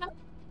able to... Got him.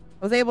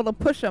 I was able to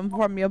push him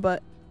from you,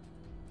 but...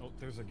 Oh,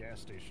 there's a gas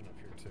station up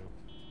here too.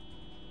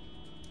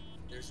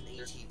 There's an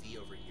ATV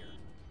over here.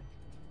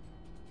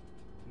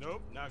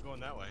 Nope, not going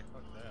that way.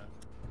 Fuck that.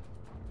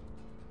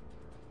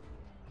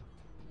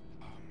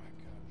 Oh my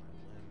god, my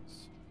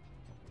limbs.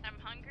 I'm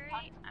hungry.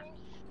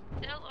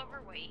 I'm still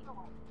overweight.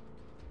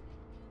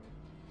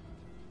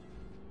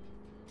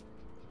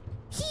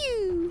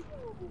 Pew!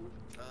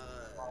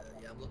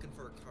 Yeah, I'm looking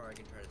for a car I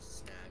can try to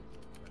snag.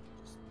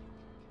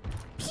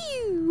 Just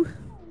Pew!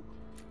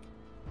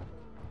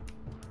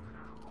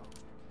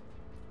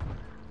 found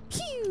a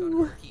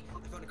Pew! car key.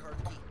 I found a car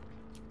key.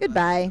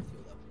 Goodbye.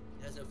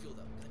 It has no fuel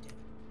though. God damn it.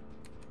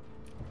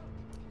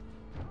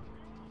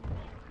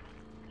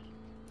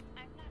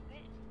 I'm not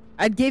bitten.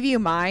 I'd give you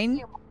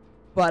mine,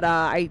 but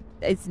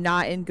it's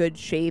not in good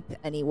shape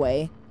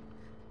anyway.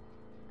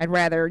 I'd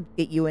rather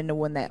get you into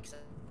one that... Makes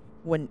sense.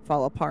 wouldn't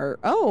fall apart.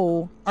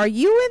 Oh, are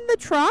you in the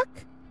truck?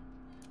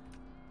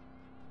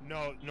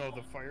 No,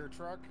 the fire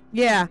truck.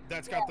 Yeah.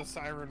 That's got the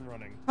siren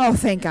running. Oh,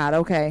 thank God.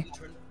 Okay.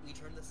 We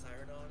turned the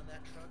siren on in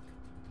that truck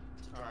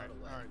to draw it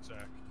away. All right,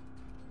 Zach.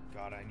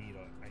 God, I need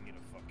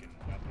a fucking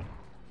weapon.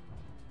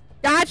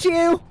 Got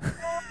you.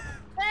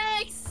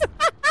 Thanks.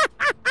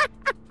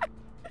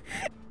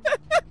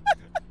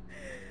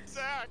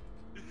 Zach,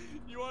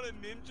 you want a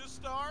ninja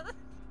star?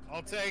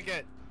 I'll take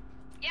it.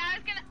 Yeah, I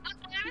was gonna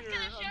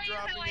show you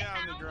how I it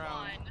on the found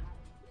ground. one.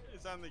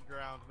 It's on the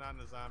ground, not in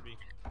the zombie.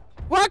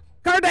 What?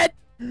 Carpet.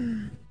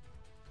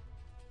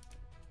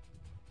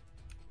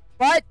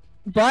 But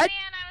Man,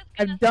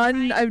 I was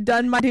gonna I've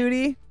done my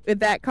duty with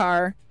that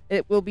car.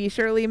 It will be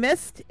surely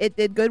missed. It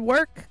did good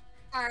work.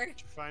 Art.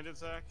 Did you find it,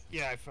 Zach?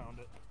 Yeah, I found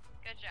it.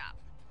 Good job.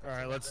 All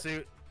right, let's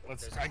see.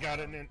 I got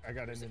a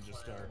ninja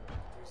star.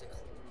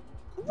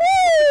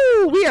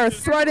 Woo! We are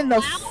threading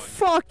the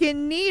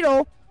fucking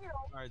needle.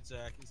 All right,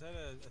 Zach. Is that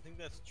a? I think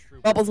that's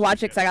true. Bubbles,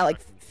 watch it 'cause I got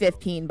like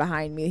 15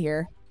 behind me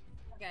here.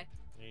 Okay.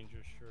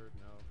 Danger shirt,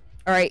 no.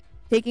 All right,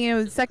 taking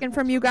a second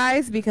from you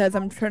guys because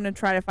I'm trying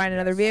to find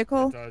another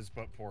vehicle. It does,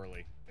 but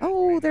poorly.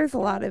 Oh, there's a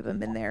lot of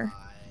them in there.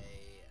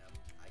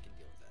 I can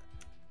deal with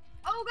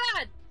that. Oh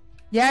God.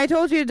 Yeah, I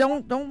told you,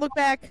 don't look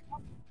back.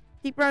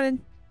 Keep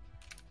running.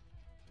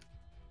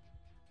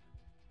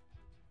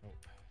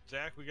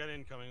 Zach, we got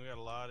incoming. We got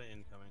a lot of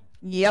incoming.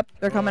 Yep,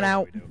 they're coming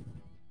out. We do.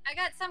 I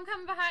got some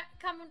coming behind.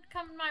 Coming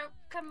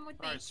with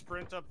me. All right,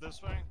 sprint up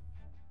this way.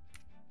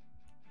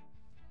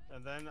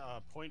 And then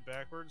point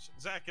backwards.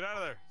 Zach, get out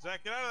of there.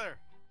 Zach, get out of there.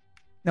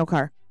 No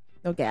car.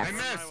 No gas. I Run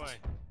missed. my way.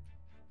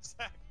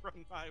 Zach,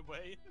 run my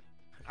way.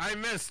 I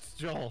missed,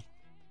 Joel.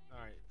 All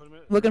right, put him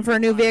in. Looking for a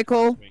new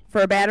vehicle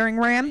for a battering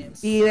I ram. am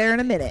Be there in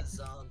a so minute.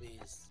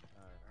 Zombies.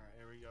 All right,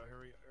 here we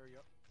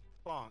go.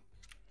 Bonk.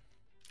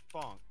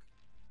 Bonk.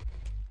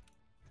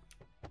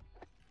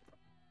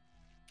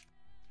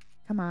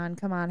 Come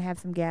on, have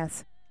some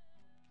gas.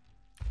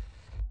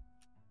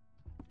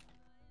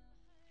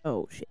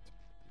 Oh shit.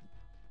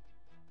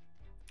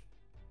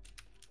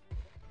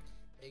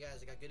 Hey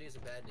guys, I got good news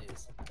and bad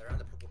news. They're on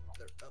the purple.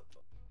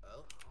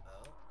 Oh.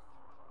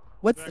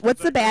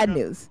 What's the bad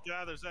news? Get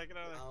out of there, Zach. Get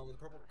out of there. The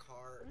purple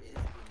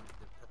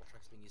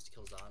truck's being used to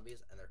kill zombies,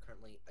 and they're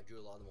currently. I drew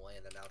a lot of them away,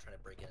 and they're now trying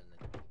to break in.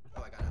 And,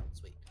 oh, I got out.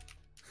 Sweet.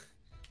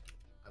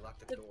 I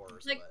locked the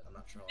doors, like, but I'm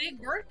not sure. Big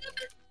Bertha,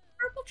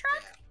 purple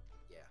truck.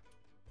 Yeah.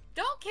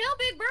 Don't kill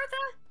Big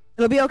Bertha.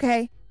 It'll be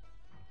okay.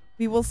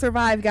 We will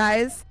survive,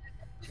 guys.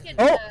 You can,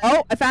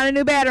 Oh, I found a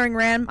new battering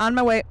ram on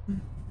my way.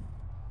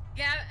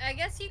 Yeah, I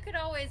guess you could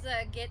always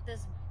get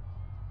this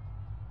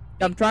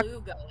Dump big truck.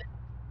 blue going.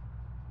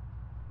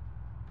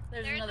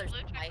 There's There's another a blue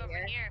supply truck over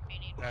here. here if you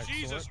need one. Excellent.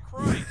 Jesus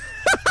Christ.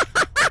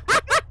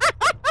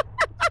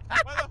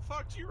 Why the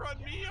fuck did you run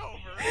me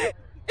over?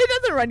 It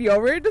doesn't run you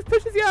over. It just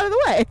pushes you out of the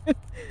way.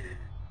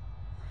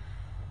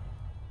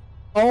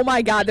 Oh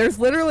my God, there's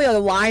literally a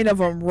line of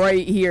them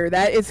right here.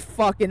 That is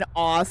fucking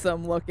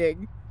awesome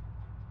looking.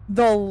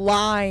 The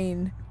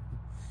line.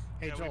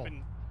 Hey, Yeah, Joel.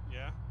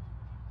 Yeah?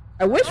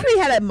 I wish we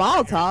had a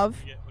Molotov.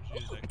 What'd you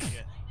do, Zach?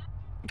 Get.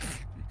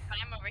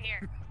 I'm over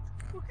here.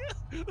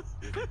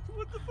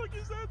 What the fuck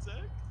is that,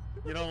 Zach?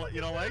 You don't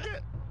like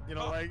it? You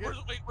don't like it?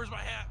 Where's my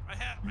hat? My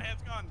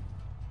hat's gone.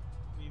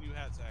 I need a new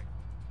hat, Zach.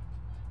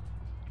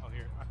 Oh,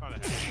 here. I found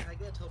a hat. Can I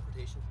get a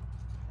teleportation?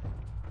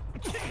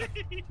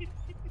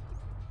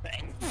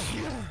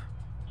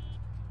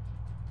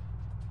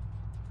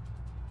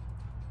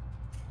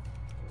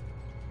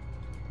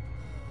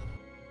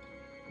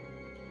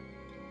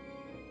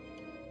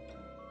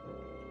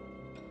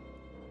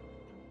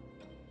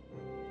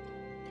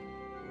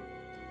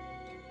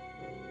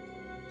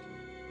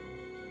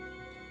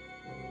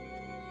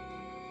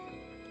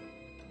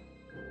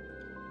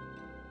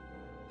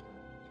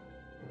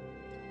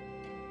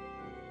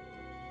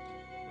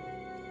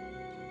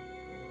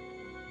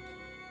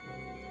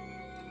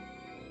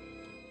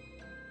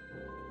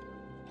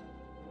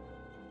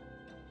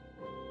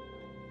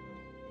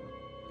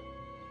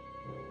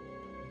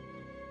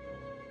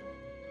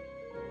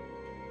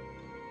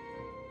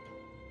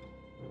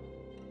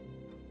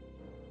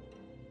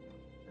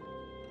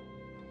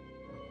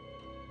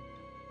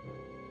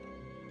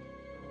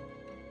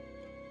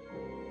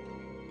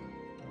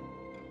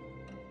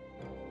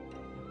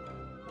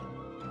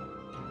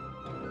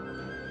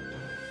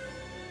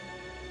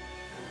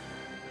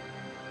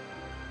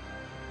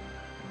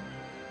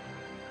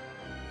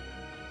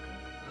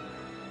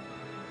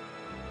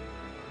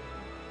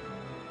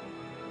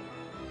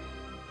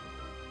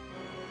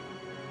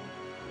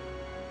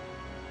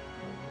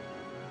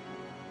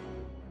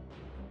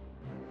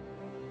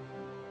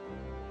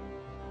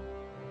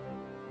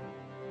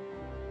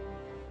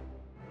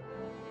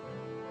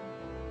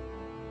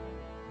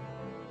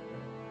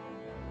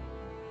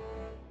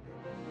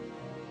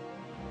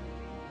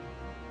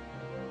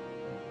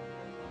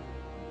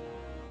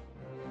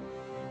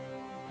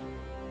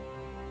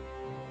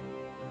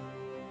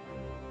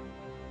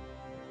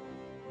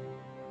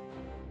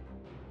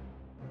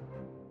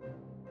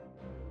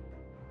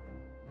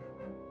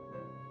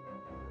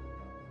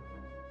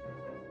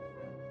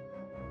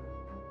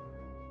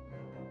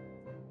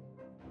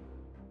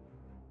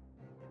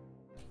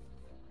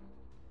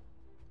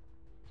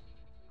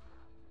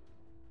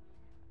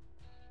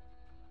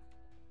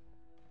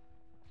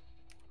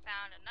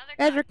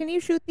 Badger, can you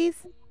shoot these?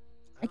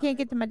 I can't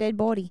get to my dead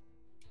body.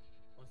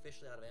 I'm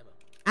officially out of ammo.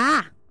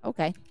 Ah,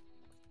 okay.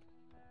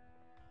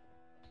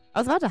 I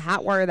was about to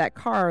hotwire that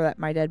car that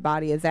my dead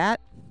body is at.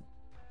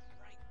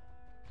 Right.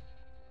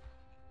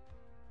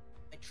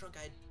 My trunk,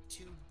 I had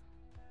 2.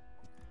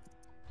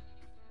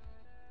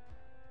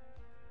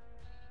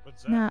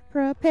 What's that? Not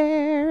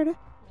prepared.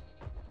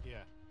 Yeah.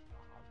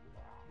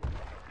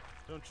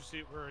 Don't you see?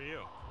 Where are you?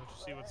 Don't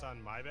you see what's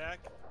on my back?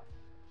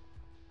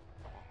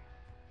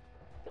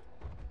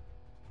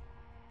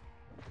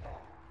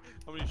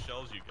 How many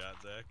shells you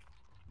got, Zach?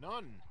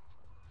 None.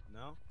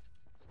 No?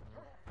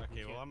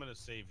 Okay, well I'm gonna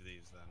save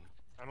these then.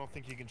 I don't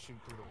think you can shoot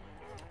through the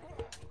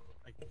window.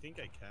 I think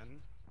I can.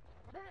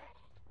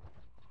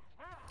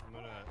 I'm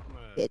gonna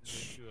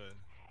Bitch. do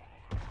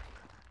a...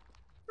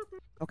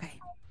 Okay.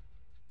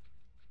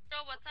 So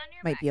what's on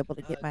your Might back? be able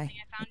to get my Something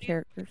I found you?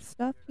 character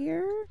stuff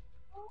here.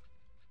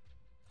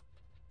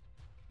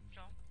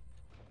 Joel?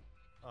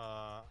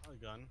 A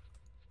gun.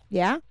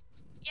 Yeah?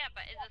 Yeah,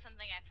 but is it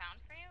something I found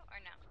for you or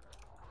no?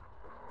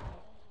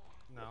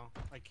 No,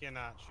 I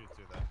cannot shoot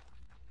through that.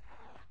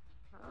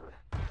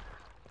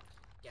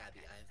 Gabby,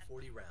 I have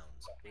 40 rounds.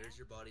 Where's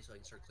your body so I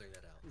can start clearing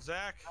that out?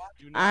 Zach,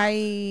 do not.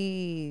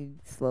 I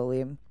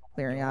slowly am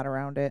clearing out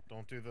around it.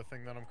 Don't do the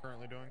thing that I'm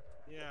currently doing.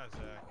 Yeah,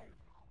 Zach.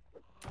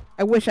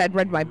 I wish I'd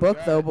read my book,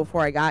 though,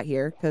 before I got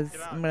here, because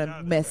Get out, I'm get going out to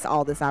of miss there.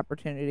 all this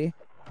opportunity.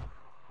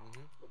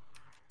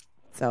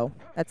 So,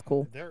 that's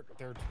cool. They're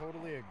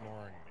totally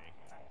ignoring me.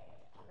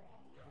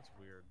 That's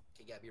weird.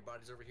 Okay, Gabby, your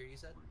body's over here, you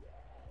said?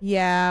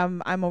 Yeah,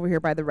 I'm over here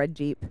by the red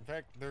Jeep. In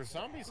fact, there's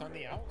zombies on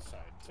the outside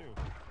too.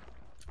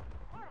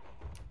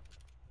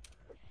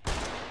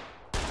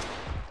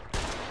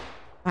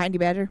 Behind you,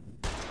 Badger.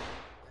 Yep.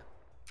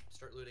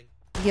 Start looting.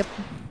 Yep.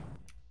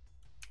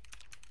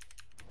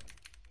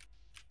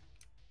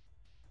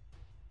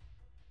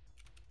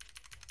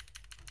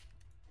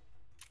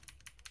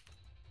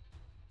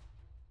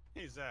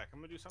 Hey Zach, I'm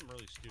gonna do something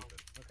really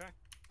stupid, okay?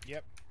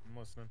 Yep, I'm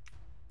listening.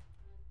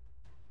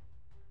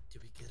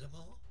 Did we get them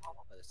all?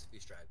 Oh, there's a few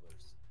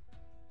stragglers.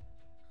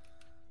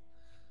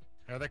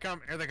 Here they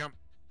come. Here they come.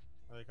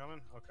 Are they coming?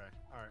 Okay.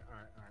 Alright.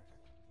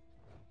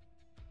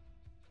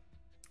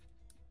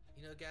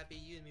 You know, Gabby,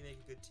 you and me make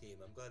a good team.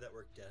 I'm glad that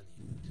worked out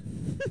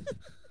in the end.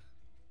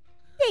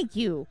 Thank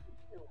you.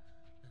 How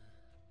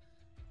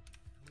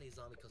many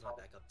zombie kills am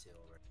I back up to?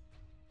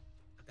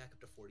 I'm back up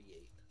to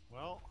 48.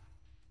 Well,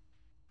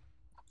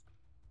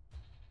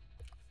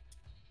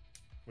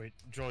 Wait,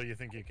 Joel, you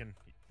think you can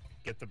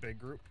get the big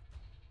group?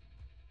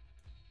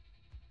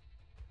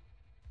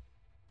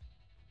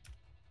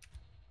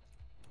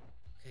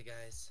 Okay,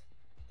 guys.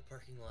 The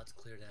parking lot's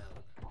cleared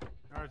out.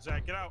 alright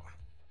Zach, get out.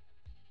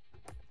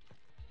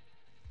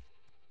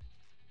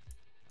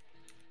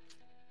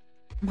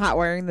 I'm hot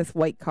wiring this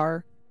white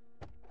car.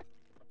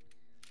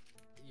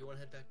 You want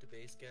to head back to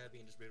base, Gabby,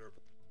 and just read our book?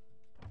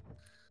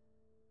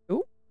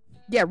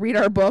 Yeah, read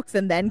our books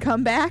and then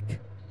come back? Yeah.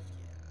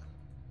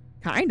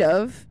 Kind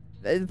of.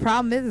 The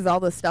problem is all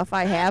the stuff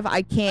I have,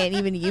 I can't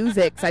even use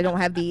it because I don't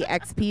have the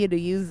XP to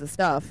use the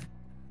stuff.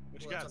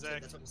 What you Well, got, Zach?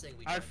 that's what I'm saying.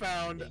 We I got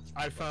found- to base,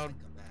 I before found-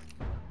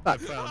 come back. I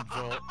found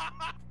Joel.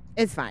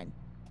 It's fine.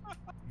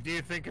 Do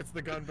you think it's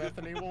the gun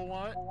Bethany will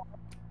want?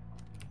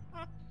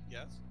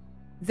 Yes.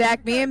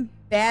 Zach, me and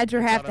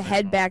Badger have Not to a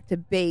head memo. back to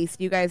base.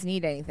 Do you guys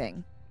need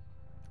anything?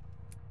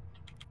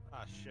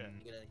 Ah, shit.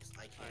 You gonna- 'cause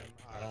I can't.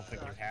 I don't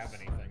think you have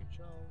anything.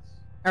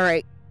 All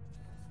right.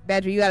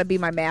 Badger, you got to be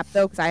my map,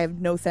 though, because I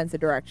have no sense of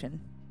direction.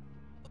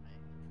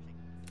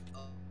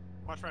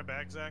 Watch my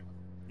back, Zach.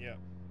 Yeah.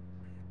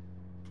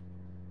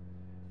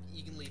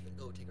 You can leave and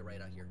go take a right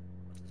out here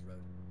onto this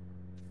road.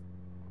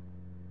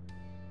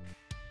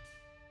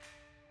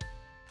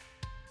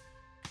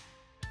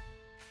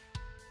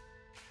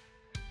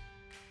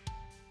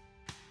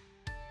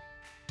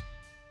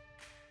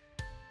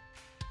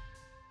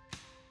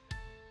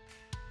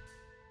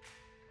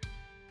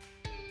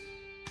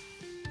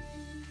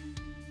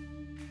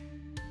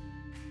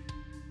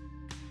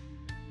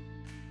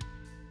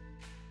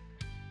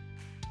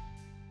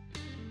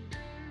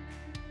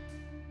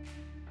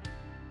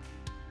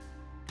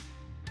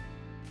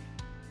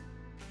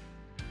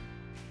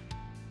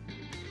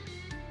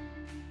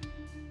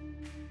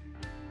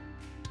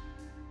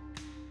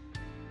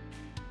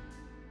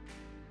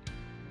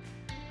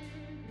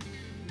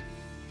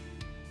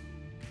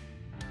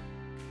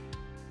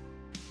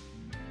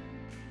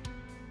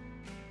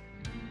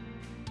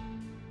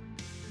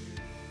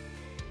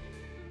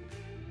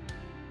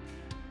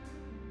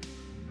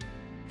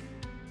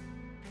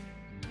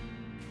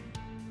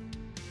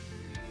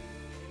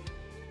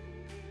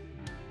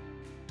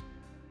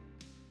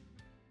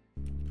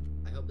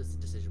 I hope this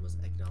decision was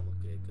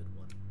economically a good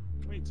one.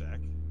 Wait, Zach.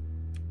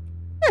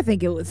 I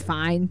think it was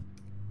fine.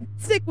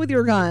 Stick with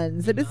your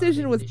guns. The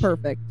decision was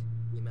perfect.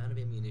 The amount of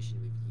ammunition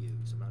we've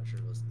used, I'm not sure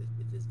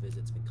if this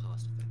visit's been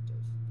cost effective.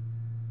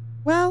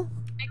 Well,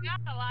 I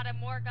got a lot of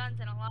more guns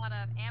and a lot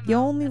of ammo. you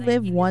only that I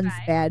live can once,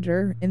 buy.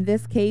 Badger. In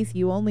this case,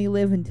 you only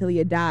live until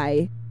you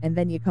die, and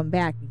then you come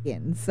back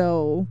again.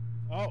 So,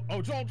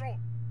 Oh, Joel.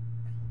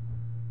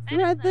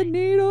 Thread the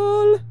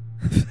needle.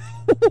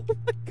 Oh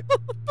my god.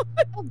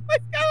 Oh my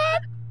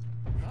god.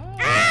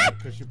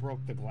 Because you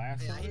broke the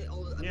glass Hey, I on hit it?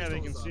 all, I Yeah, missed they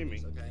all can the see me.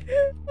 zombies,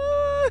 Okay.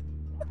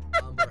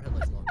 But our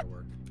headlights no longer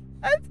work.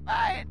 That's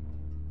fine.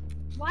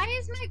 Why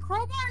is my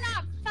crowbar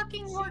not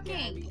fucking See,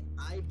 working? Gabby,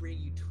 I bring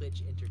you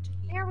Twitch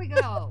entertainment. There we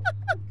go.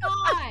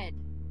 God.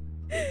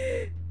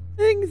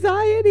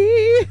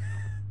 Anxiety.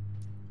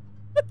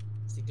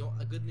 See,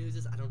 good news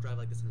is I don't drive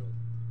like this in real life.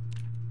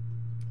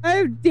 I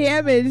have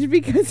damage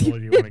because Well, you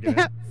do you wanna hit get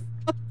that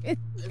fucking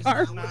Is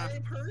car. that why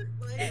I'm hurt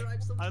when I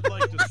drive so I'd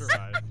like to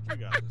survive. You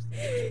got this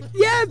thing.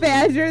 Yeah,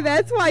 Badger,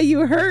 that's why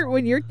you hurt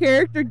when your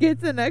character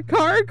gets in a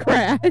car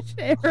crash.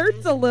 It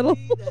hurts a little.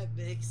 Honestly, that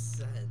makes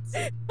sense.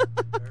 Alright.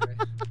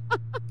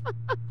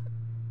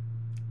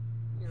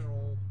 You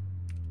know,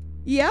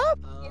 Yep,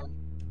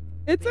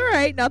 it's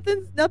alright.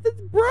 Nothing's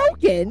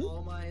broken.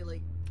 all my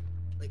like,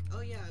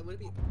 oh yeah, it would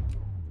be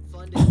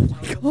fun to tell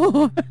them.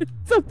 God,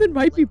 something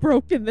might be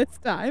broken this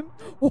time.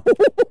 Oh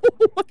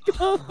my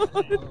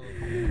god.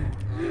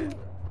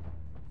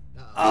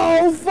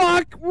 Oh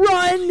fuck!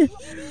 Run!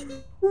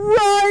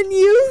 Run,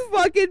 you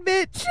fucking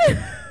bitch!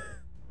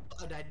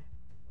 Oh, died.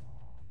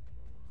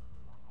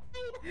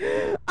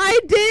 I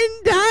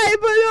didn't die,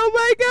 but oh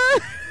my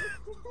god!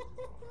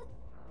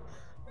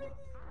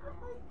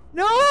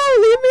 No,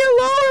 leave me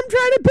alone! I'm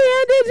trying to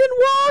bandage and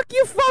walk,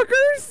 you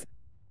fuckers!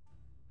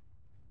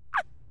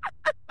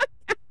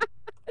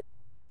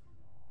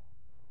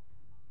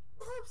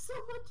 I have so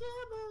much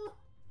ammo.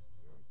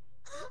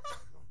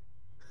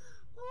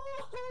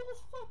 Oh, I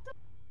just fucked up.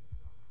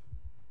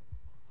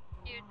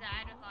 You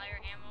died with all your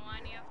ammo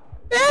on you.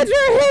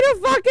 Badger hit a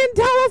fucking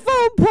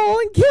telephone pole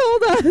and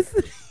killed us!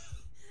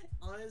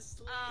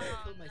 Honestly, I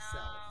killed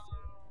myself.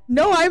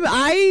 No,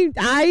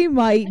 I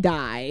might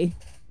die.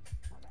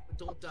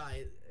 Don't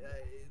die.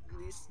 At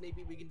least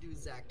maybe we can do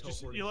Zach Just,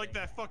 teleporting. you like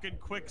that fucking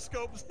quick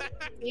scope, Zach?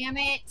 Damn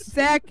it.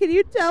 Zach, can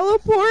you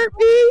teleport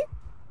me?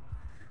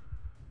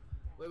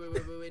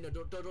 Wait, no,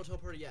 don't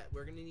teleport yet.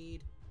 We're gonna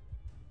need...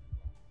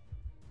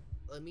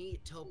 Let me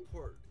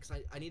teleport,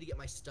 because I need to get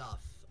my stuff.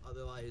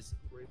 Otherwise,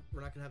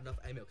 we're not gonna have enough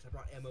ammo, because I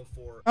brought ammo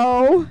for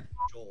Oh,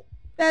 Joel.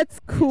 that's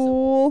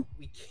cool.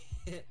 We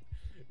can't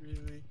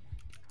really...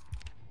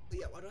 But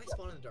yeah, why do I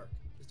spawn in the dark?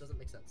 This doesn't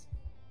make sense.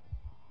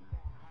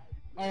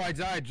 Oh, I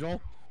died,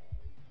 Joel.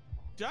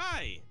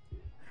 Die!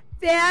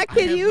 Zach, I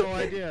can have you no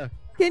idea.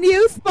 can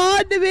you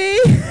spawn to me?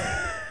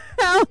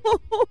 Help!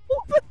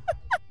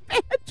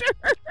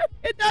 Badger,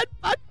 it done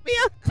fucked me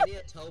up. I need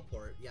a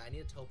teleport. Yeah, I need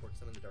a teleport,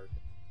 because I'm in the dark.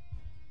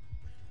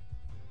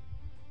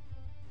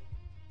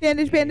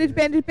 Bandage, bandage,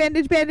 bandage,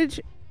 bandage, bandage.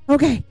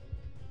 Okay.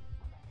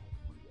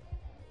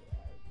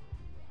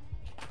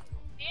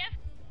 Do you have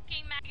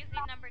King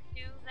Magazine number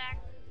 2, Zach?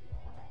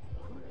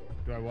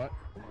 Do I what?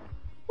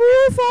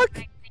 Oh fuck!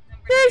 Magazine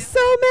number There's 2?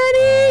 so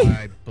many.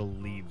 I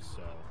believe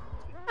so.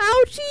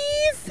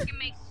 Ouchies! You can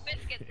make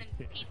biscuits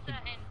and pizza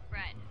and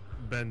bread.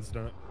 Ben's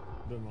not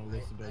on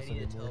this I base need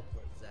a anymore.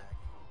 teleport, Zach.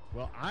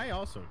 Well, I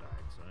also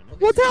died, so I know.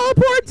 Well,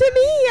 teleport to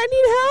me. I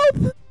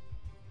need help.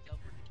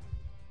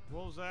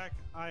 Well, Zach,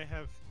 I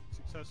have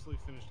successfully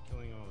finished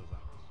killing all the zombies.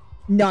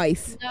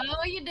 Nice. No,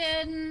 you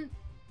didn't.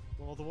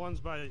 Well, the ones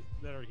that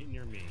are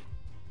near me.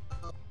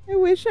 I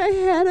wish I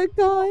had a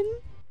gun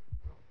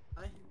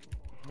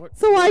What?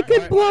 so I Why-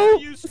 could why- blow are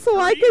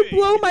you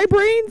blow my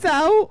brains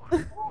out.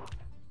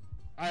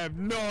 I have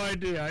no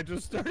idea. I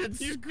just started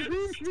You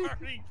screaming.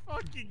 started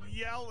fucking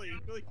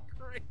yelling like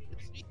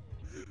crazy.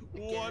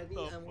 What Gabby,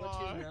 the I want you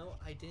fuck? to know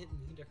I didn't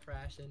mean to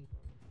crash in.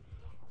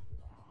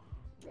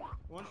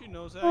 Why don't you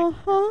know, Zach?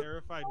 Uh-huh.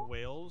 Terrified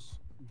whales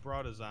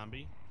brought a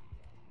zombie.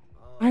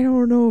 I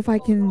don't know if I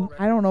can.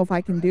 I don't know if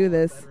I can do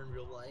this. Better in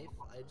real life.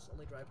 I just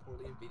only drive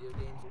poorly in video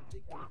games to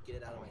get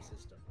it out of my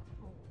system.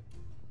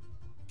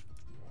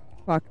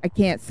 Fuck, I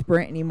can't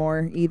sprint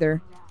anymore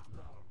either.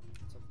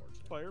 It's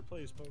unfortunate.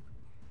 Fireplace poke.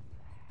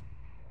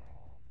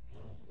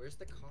 Where's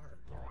the car?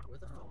 Where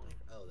the fuck?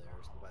 Oh,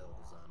 there's by the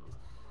zombies.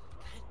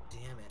 God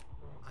damn it!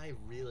 I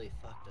really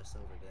fucked us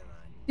over, didn't I?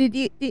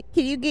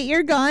 Can you get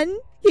your gun?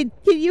 Can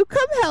you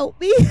come help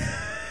me? Yeah,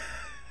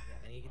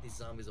 I need to get these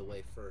zombies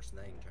away first, and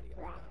then I can try to get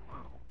my gun.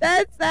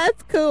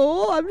 That's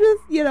cool. I'm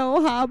just,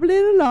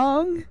 hobbling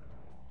along.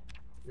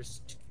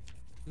 There's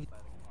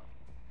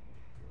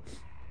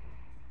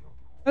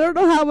I don't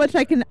know how much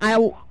I can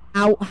out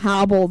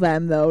hobble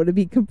them though, to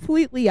be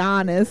completely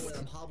honest.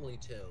 I'm hobbling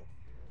too.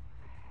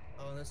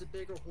 Oh, and there's a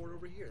bigger horde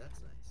over here.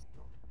 That's nice.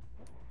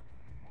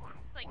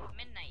 It's like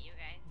midnight, you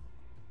guys.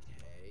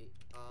 Okay.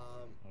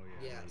 Oh,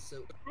 Yeah.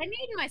 So. I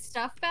need my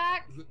stuff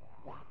back.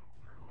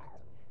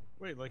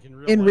 Wait, like in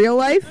Real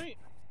life? Midnight?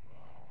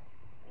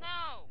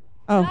 No.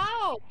 Oh,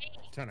 No.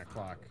 10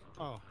 o'clock.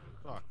 Oh,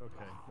 fuck.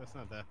 Okay, that's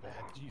not that bad.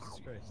 Jesus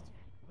Christ.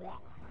 No.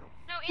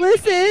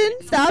 listen!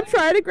 Stop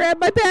trying to grab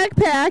my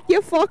backpack, you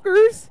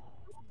fuckers!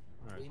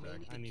 Alright, We may Zach,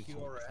 need I need to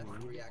some QRF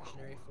food.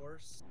 reactionary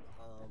force.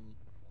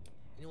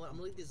 You know what? I'm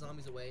gonna leave these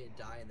zombies away and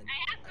die, and then. I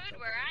have food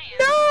where I am.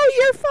 No,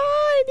 you're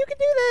fine! You can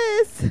do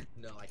this!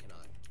 No, I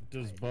cannot.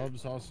 Does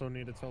Bubs also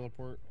need a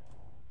teleport?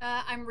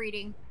 I'm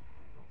reading.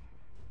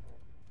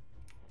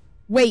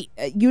 Wait,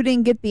 you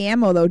didn't get the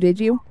ammo though, did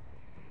you?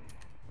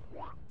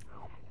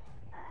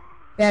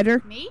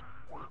 Badger? Me?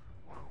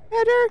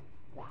 Badger?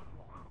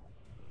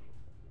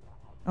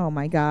 Oh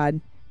my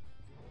god.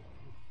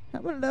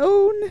 I'm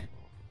alone.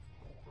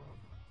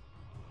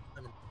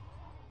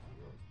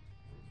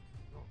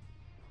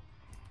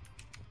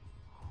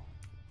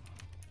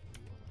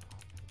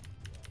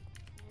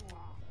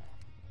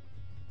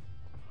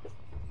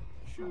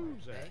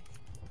 Shoes at.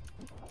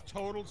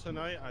 Total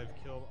tonight, I've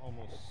killed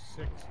almost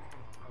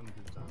 600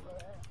 zombies.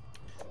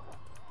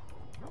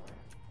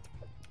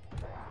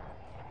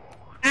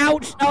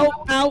 Ouch! Oh,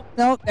 oh,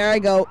 no, there I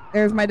go.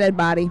 There's my dead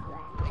body.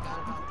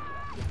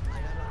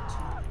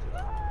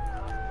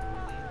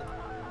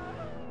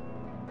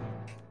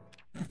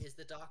 Is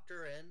the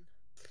doctor in?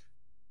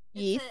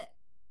 Yes.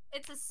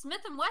 It's a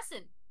Smith and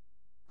Wesson.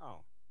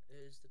 Oh.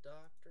 Is the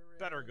doctor in?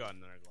 Better gun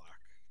than a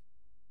Glock.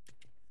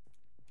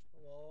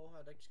 Hello,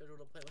 I'd like to schedule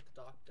an appointment with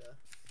the doctor.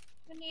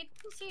 You need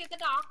to see the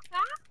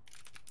doctor.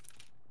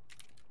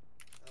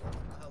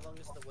 How long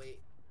is the wait?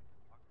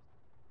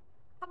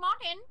 Come on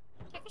in.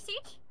 Take a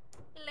seat.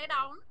 Lay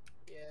down.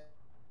 Yeah.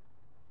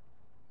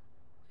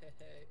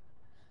 Hey.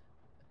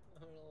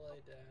 I'm gonna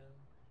lie down.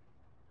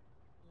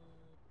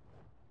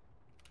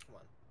 Come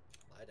on.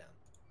 Lie down.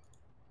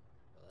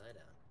 Lie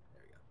down.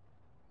 There we go.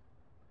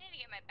 I need to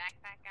get my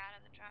backpack out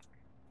of the truck.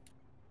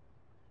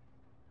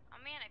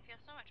 Oh man, I feel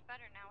so much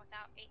better now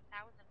without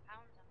 8,000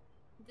 pounds on me.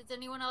 Does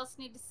anyone else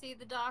need to see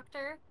the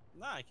doctor?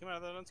 Nah, I came out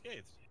of that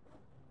unscathed.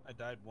 I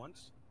died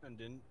once and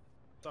didn't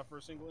suffer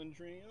a single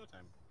injury any other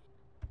time.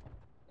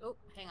 Oh,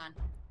 hang on.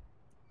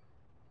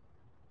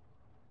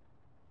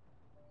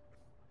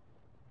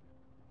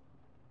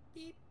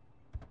 Beep.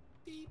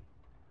 Beep.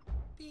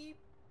 Beep.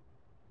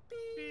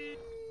 Beep.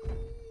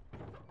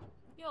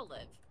 You'll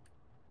live.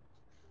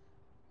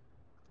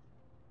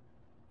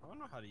 I don't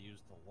know how to use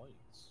the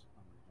lights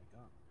on my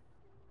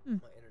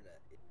gun. My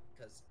internet,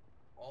 because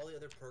all the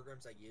other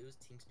programs I use,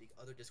 TeamSpeak,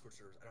 other Discord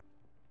servers, I don't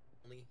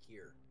only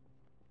here.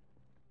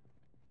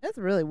 That's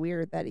really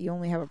weird that you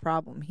only have a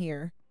problem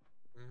here.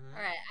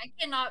 Alright, I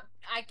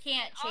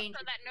can't change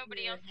Also, that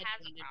nobody else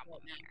has a bandage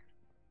problem right now.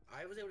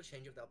 here. I was able to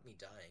change it without me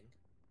dying.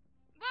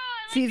 Whoa,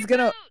 I like She's your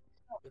gonna.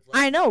 boots. With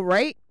I know,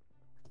 right?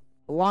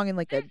 Belong in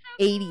like a They're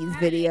so 80s cool.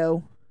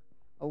 video.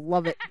 I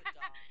love it.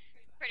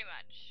 Pretty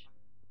much.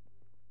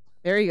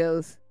 There he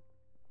goes.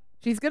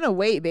 She's gonna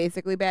wait,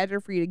 basically, Badger,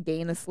 for you to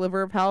gain a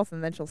sliver of health,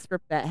 and then she'll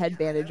strip that head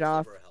bandage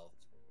off. You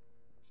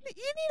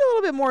need a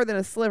little bit more than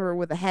a sliver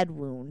with a head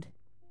wound.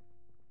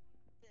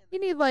 You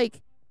need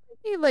like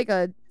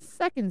a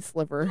second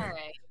sliver.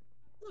 Alright.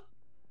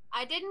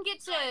 I didn't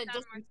get to I've done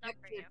more stuff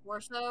disinfect for your you.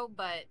 torso,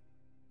 but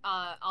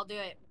I'll do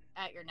it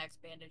at your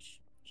next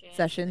bandage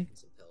Session. Taking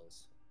some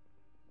pills.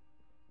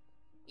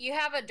 You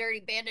have a dirty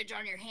bandage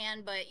on your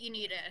hand, but you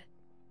need a...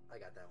 I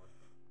got that one.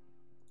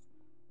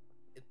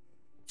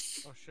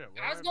 Oh shit.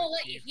 I was gonna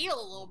let you heal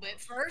a little bit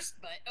first,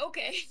 but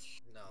okay.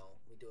 No,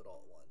 we do it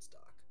all at once,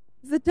 Doc.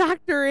 The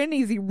doctor in,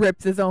 he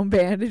rips his own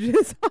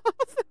bandages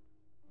off.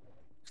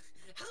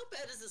 How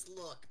bad does this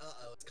look?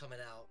 Uh-oh, it's coming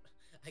out.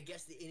 I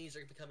guess the innies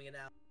are coming in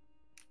out.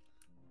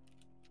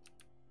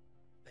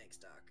 Thanks,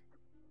 Doc.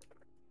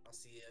 I'll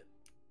see you,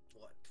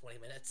 what, 20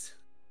 minutes?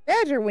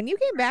 Badger, when you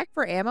came back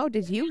for ammo,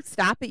 did you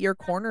stop at your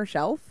corner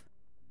shelf?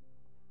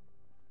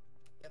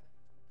 Yep.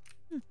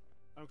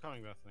 I'm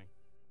coming, Bethany.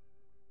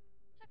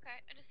 It's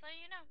okay. I just let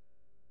you know.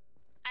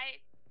 I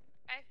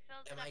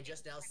filled. Am I something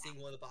just now for seeing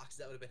one of the boxes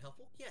that would have been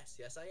helpful? Yes,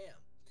 I am.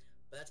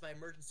 But that's my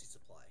emergency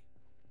supply.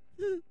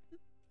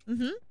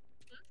 Mm-hmm.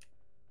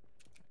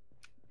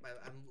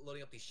 I'm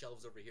loading up these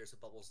shelves over here so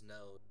Bubbles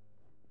know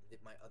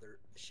that my other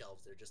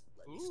shelves, they're just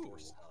let me store Ooh.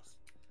 stuff.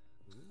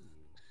 Did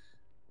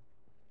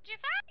you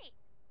find?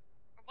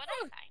 Or what did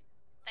you find?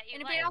 That you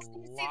Anybody like? else A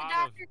need to see the lot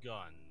doctor? of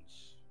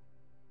guns.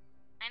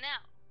 I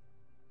know.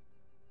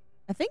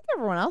 I think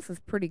everyone else is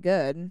pretty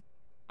good.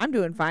 I'm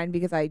doing fine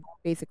because I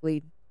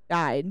basically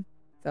died,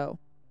 so.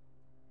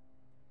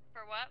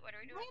 For what? What are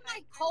we doing? Why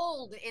am I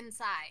cold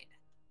inside?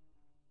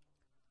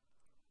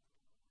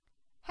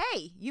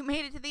 Hey, you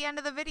made it to the end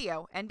of the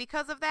video, and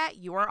because of that,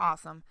 you are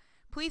awesome.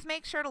 Please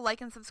make sure to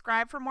like and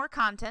subscribe for more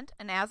content,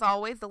 and as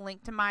always, the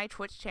link to my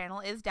Twitch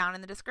channel is down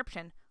in the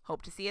description.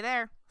 Hope to see you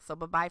there. So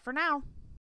bye-bye for now.